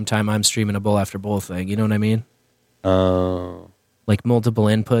at the same time I'm streaming a Bowl After Bowl thing. You know what I mean? Like multiple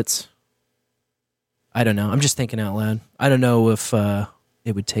inputs. I don't know. I'm just thinking out loud. I don't know if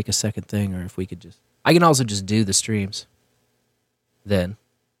it would take a second thing, or if we could just... I can also just do the streams then.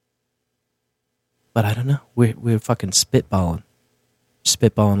 But I don't know. We're fucking spitballing.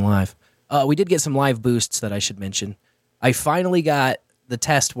 Spitballing live. We did get some live boosts that I should mention. I finally got the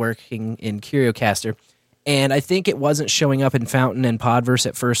test working in CurioCaster, and I think it wasn't showing up in Fountain and Podverse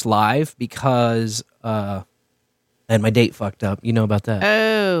at first live because and my date fucked up. You know about that?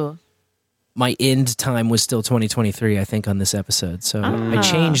 Oh. My end time was still 2023, I think, on this episode. So I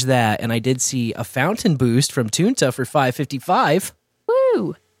changed that, and I did see a Fountain boost from Tunta for 555.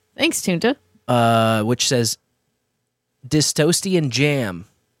 Woo! Thanks, Tunta. Which says Dystostian Jam.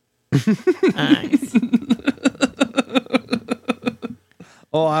 Nice.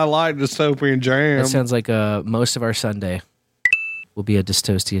 Oh, I like Dystopian Jam. That sounds like most of our Sunday will be a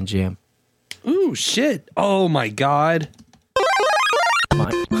Dystostian Jam. Ooh, shit. Oh, my God.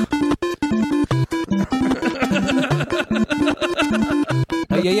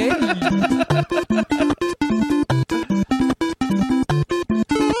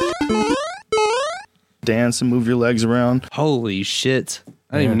 Dance and move your legs around. Holy shit.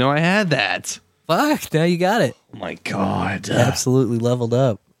 I didn't even know I had that. Fuck, now you got it. Oh my God. Absolutely leveled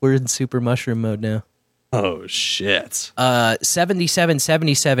up. We're in super mushroom mode now. Oh, shit.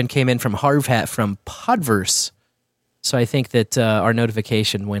 7777 came in from Harvhat from Podverse. So I think that our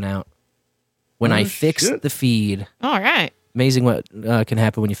notification went out when I fixed the feed. All right. Amazing what can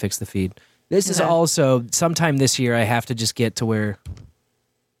happen when you fix the feed. This is also, sometime this year, I have to just get to where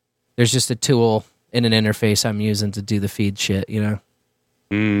there's just a tool in an interface I'm using to do the feed shit, you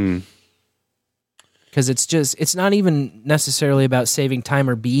know? Because it's not even necessarily about saving time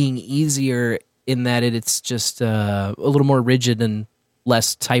or being easier. in that it's just a little more rigid and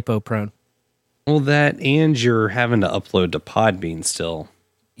less typo prone. Well, that and you're having to upload to Podbean still.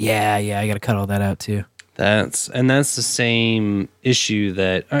 Yeah, I got to cut all that out too. That's the same issue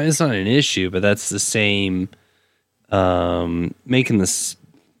that it's not an issue, but that's the same doing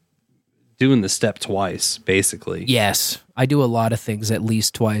the step twice, basically. Yes, I do a lot of things at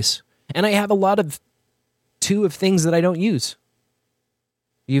least twice, and I have a lot of things that I don't use.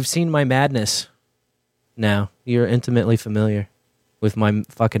 You've seen my madness. Now you're intimately familiar with my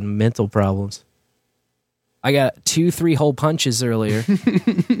fucking mental problems. I got 2 3-hole punches earlier.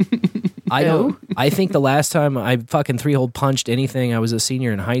 I think the last time I fucking 3-hole punched anything, I was a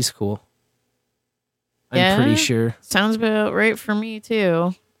senior in high school. I'm pretty sure. Sounds about right for me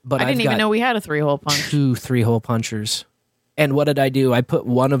too. But I didn't even know we had a 3-hole punch. 2 3-hole punchers. And what did I do? I put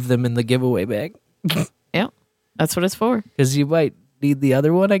one of them in the giveaway bag. Yeah, that's what it's for. Because you might need the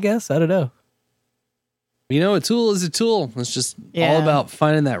other one, I guess. I don't know. A tool is a tool. It's just all about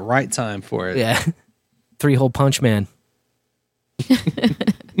finding that right time for it. Yeah. 3-hole punch man.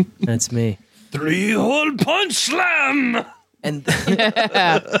 That's me. 3-hole punch slam. And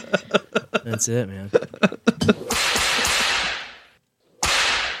that's it, man.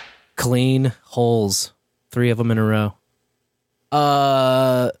 Clean holes. 3 of them in a row.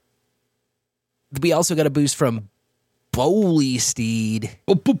 We also got a boost from Bowley Steed.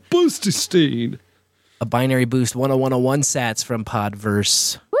 Boosty Steed. A binary boost 10101 sats from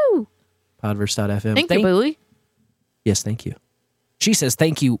Podverse. Woo! Podverse.fm. Thank you, Bowley. Yes, thank you. She says,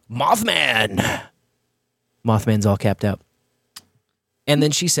 thank you, Mothman. Mothman's all capped out. And then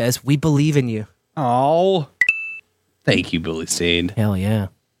she says, we believe in you. Oh. Thank you, Billy Steed. Hell yeah.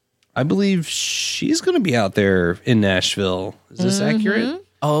 I believe she's going to be out there in Nashville. Is this accurate?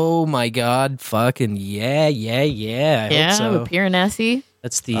 Oh my God. Fucking yeah. I hope so. With Pierre Nessie.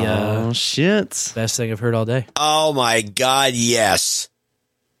 That's the shit. Best thing I've heard all day. Oh my God, yes.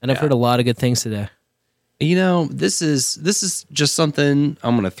 And I've heard a lot of good things today. This is just something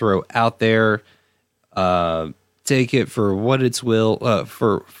I'm going to throw out there. Take it for what it's will,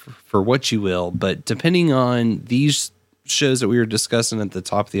 for what you will. But depending on these shows that we were discussing at the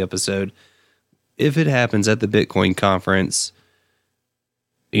top of the episode, if it happens at the Bitcoin conference,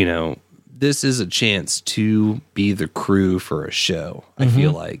 this is a chance to be the crew for a show. I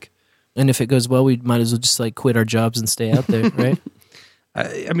feel like, and if it goes well, we might as well just quit our jobs and stay out there, right?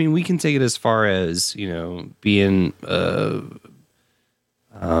 I mean, we can take it as far as being there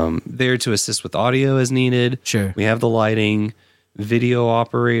to assist with audio as needed. Sure, we have the lighting, video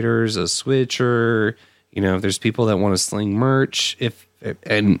operators, a switcher. If there's people that want to sling merch,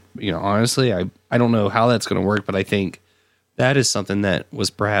 honestly, I don't know how that's going to work, but I think that is something that was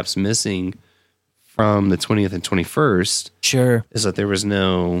perhaps missing from the 20th and 21st. Sure. Is that there was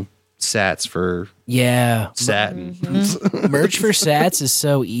no sats for satin. Merch for sats is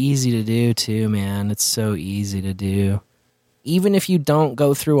so easy to do too, man. It's so easy to do. Even if you don't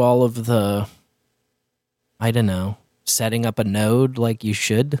go through all of the, I don't know, setting up a node like you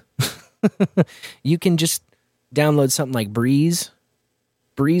should, you can just download something like Breeze.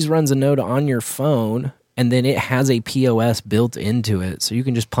 Breeze runs a node on your phone, and then it has a POS built into it. So you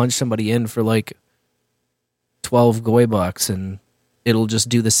can just punch somebody in for 12 goy bucks, and it'll just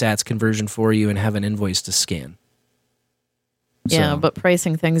do the sats conversion for you and have an invoice to scan. Yeah, but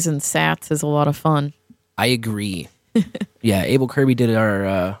pricing things in sats is a lot of fun. I agree. Yeah, Abel Kirby did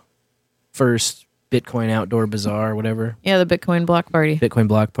our first Bitcoin Outdoor Bazaar or whatever. Yeah, the Bitcoin Block Party. Bitcoin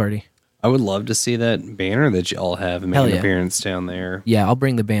Block Party. I would love to see that banner that you all have and make an appearance down there. Yeah, I'll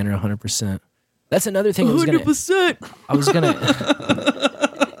bring the banner 100%. That's another thing 100%. I was going to...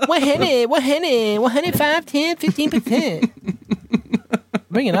 100, 5, 10, 15%.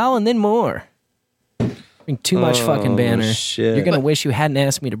 Bring it all and then more. Bring too much fucking banner. Shit. You're going to wish you hadn't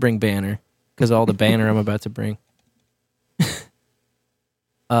asked me to bring banner because of all the banner I'm about to bring.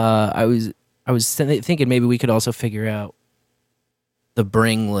 I was thinking maybe we could also figure out the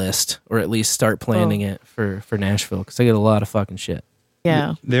bring list, or at least start planning it for Nashville, because I get a lot of fucking shit.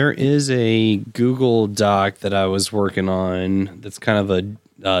 Yeah. There is a Google Doc that I was working on that's kind of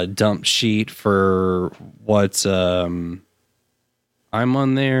a dump sheet for what I'm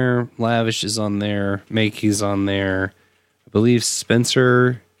on there, Lavish is on there, Makey's on there, I believe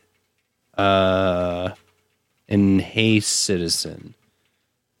Spencer and Hey Citizen.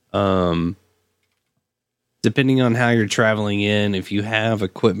 Depending on how you're traveling in, if you have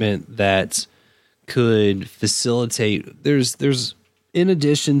equipment that could facilitate, there's in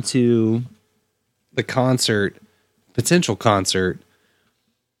addition to the potential concert,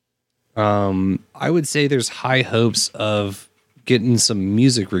 I would say there's high hopes of getting some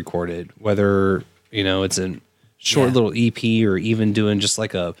music recorded, whether, it's a short little EP or even doing just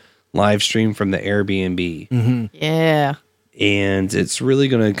like a live stream from the Airbnb. Mm-hmm. Yeah. And it's really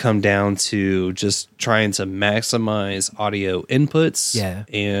going to come down to just trying to maximize audio inputs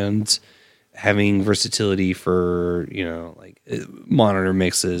and having versatility for, like monitor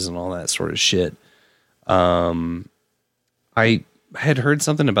mixes and all that sort of shit. I had heard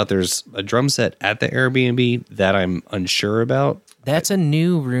something about there's a drum set at the Airbnb that I'm unsure about. That's a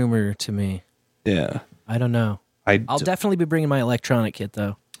new rumor to me. Yeah. I don't know. I'll definitely be bringing my electronic kit,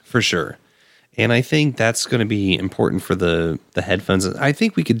 though. For sure. And I think that's going to be important for the headphones. I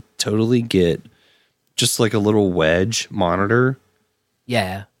think we could totally get just like a little wedge monitor.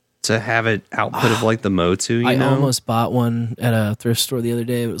 Yeah. To have it output of like the Motu, I almost bought one at a thrift store the other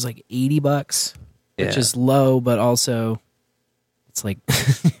day. It was like $80, which is low, but also it's like,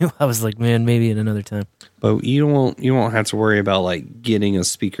 I was like, man, maybe at another time. But you won't have to worry about like getting a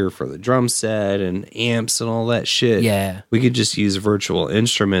speaker for the drum set and amps and all that shit. Yeah. We could just use virtual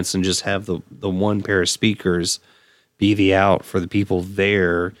instruments and just have the one pair of speakers be the out for the people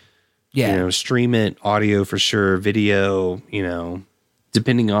there. Yeah. Stream it, audio for sure, video,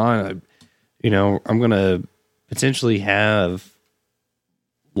 depending on, I'm going to potentially have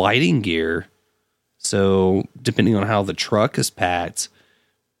lighting gear. So depending on how the truck is packed,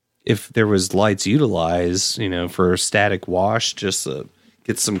 if there was lights utilized, for static wash, just to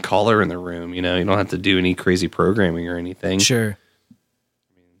get some color in the room, you don't have to do any crazy programming or anything. Sure.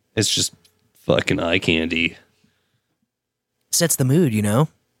 It's just fucking eye candy. Sets the mood,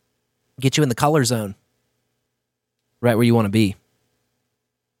 Get you in the color zone. Right where you want to be.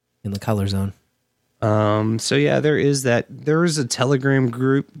 In the color zone. So yeah, there is that. There is a Telegram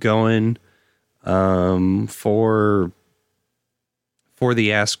group going for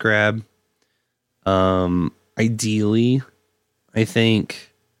the Ask Grab. Ideally, I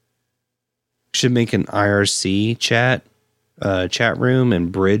think should make an IRC chat room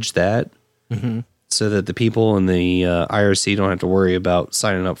and bridge that so that the people in the IRC don't have to worry about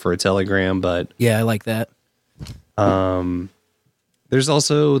signing up for a Telegram. But yeah, I like that. There's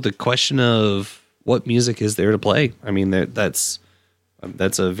also the question of what music is there to play. I mean, that's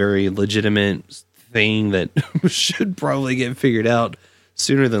a very legitimate thing that should probably get figured out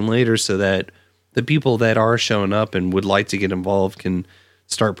sooner than later so that the people that are showing up and would like to get involved can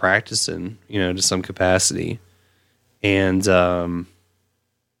start practicing, to some capacity. And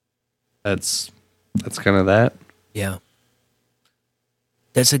that's kind of that. Yeah.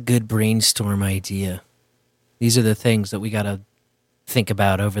 That's a good brainstorm idea. These are the things that we got to think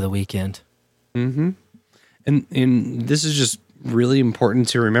about over the weekend. Mm-hmm. And this is just really important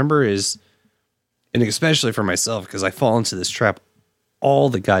to remember and especially for myself, because I fall into this trap all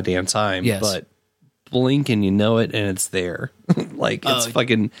the goddamn time. Yes. But blink and you know it, and it's there. Like it's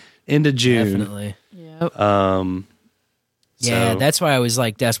fucking end of June. Definitely. Yep. Yeah, that's why I was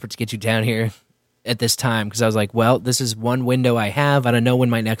like desperate to get you down here at this time, because I was like, well, this is one window I have. I don't know when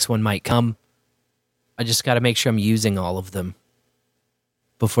my next one might come. I just got to make sure I'm using all of them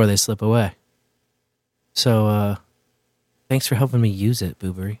before they slip away. So, thanks for helping me use it,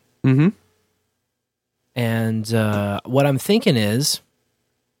 Boobery. Mm-hmm. And what I'm thinking is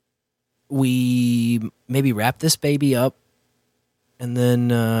we maybe wrap this baby up and then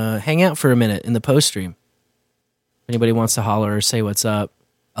hang out for a minute in the post stream. If anybody wants to holler or say what's up,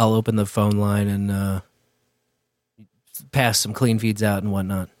 I'll open the phone line and pass some clean feeds out and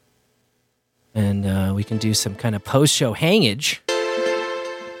whatnot. And we can do some kind of post-show hangage.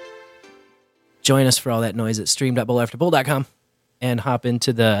 Join us for all that noise at stream.bowlafterbowl.com and hop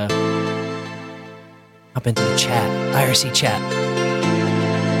into the chat, IRC chat.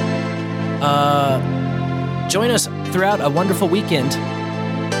 Join us throughout a wonderful weekend.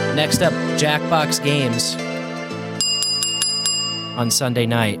 Next up, Jackbox Games on Sunday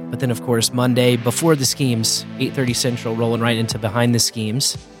night. But then, of course, Monday before the schemes, 8:30 Central, rolling right into Behind the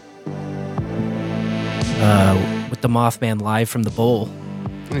Schemes. With the Mothman live from the bowl.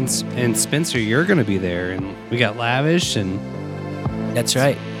 And Spencer, you're going to be there, and we got Lavish, and that's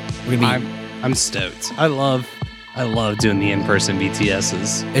right. We're gonna be. I'm stoked. I love doing the in-person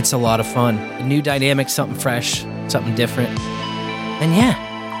BTSs. It's a lot of fun. A new dynamic, something fresh, something different. And yeah,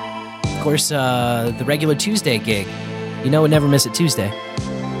 of course, the regular Tuesday gig. We never miss it Tuesday.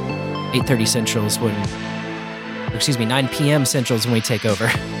 8:30 Central is 9 p.m. Central is when we take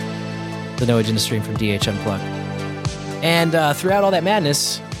over the No Agenda stream from DH Unplugged. And throughout all that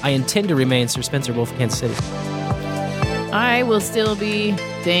madness, I intend to remain Sir Spencer Wolf of Kansas City. I will still be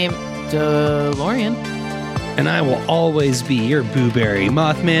Dame DeLorean. And I will always be your Booberry,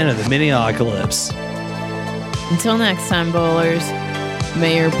 Mothman of the Miniocalypse. Until next time, bowlers,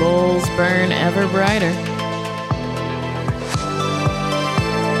 may your bowls burn ever brighter.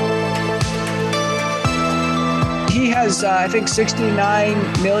 He has, I think,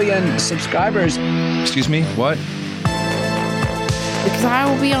 69 million subscribers. Excuse me, what? Because I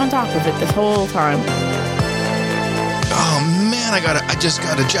will be on top of it this whole time. Oh man, I just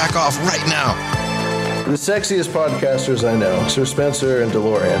gotta jack off right now. The sexiest podcasters I know, Sir Spencer and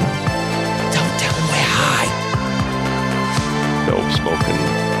DeLorean. Don't tell him we're high. Dope smoking.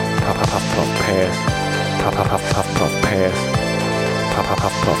 Puff, puff, puff, puff, pass. Puff, puff, puff, puff, puff, pass. Puff, puff,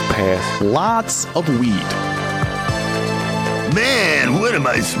 puff, puff, pass. Lots of weed. Man, what am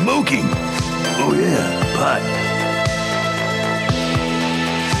I smoking? Oh yeah, pot.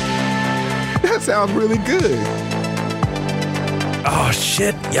 That sounds really good. Oh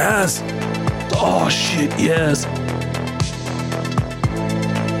shit, yes. Oh shit, yes.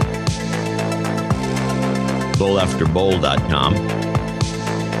 Bowlafterbowl.com.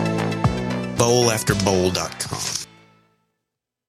 Bowlafterbowl.com.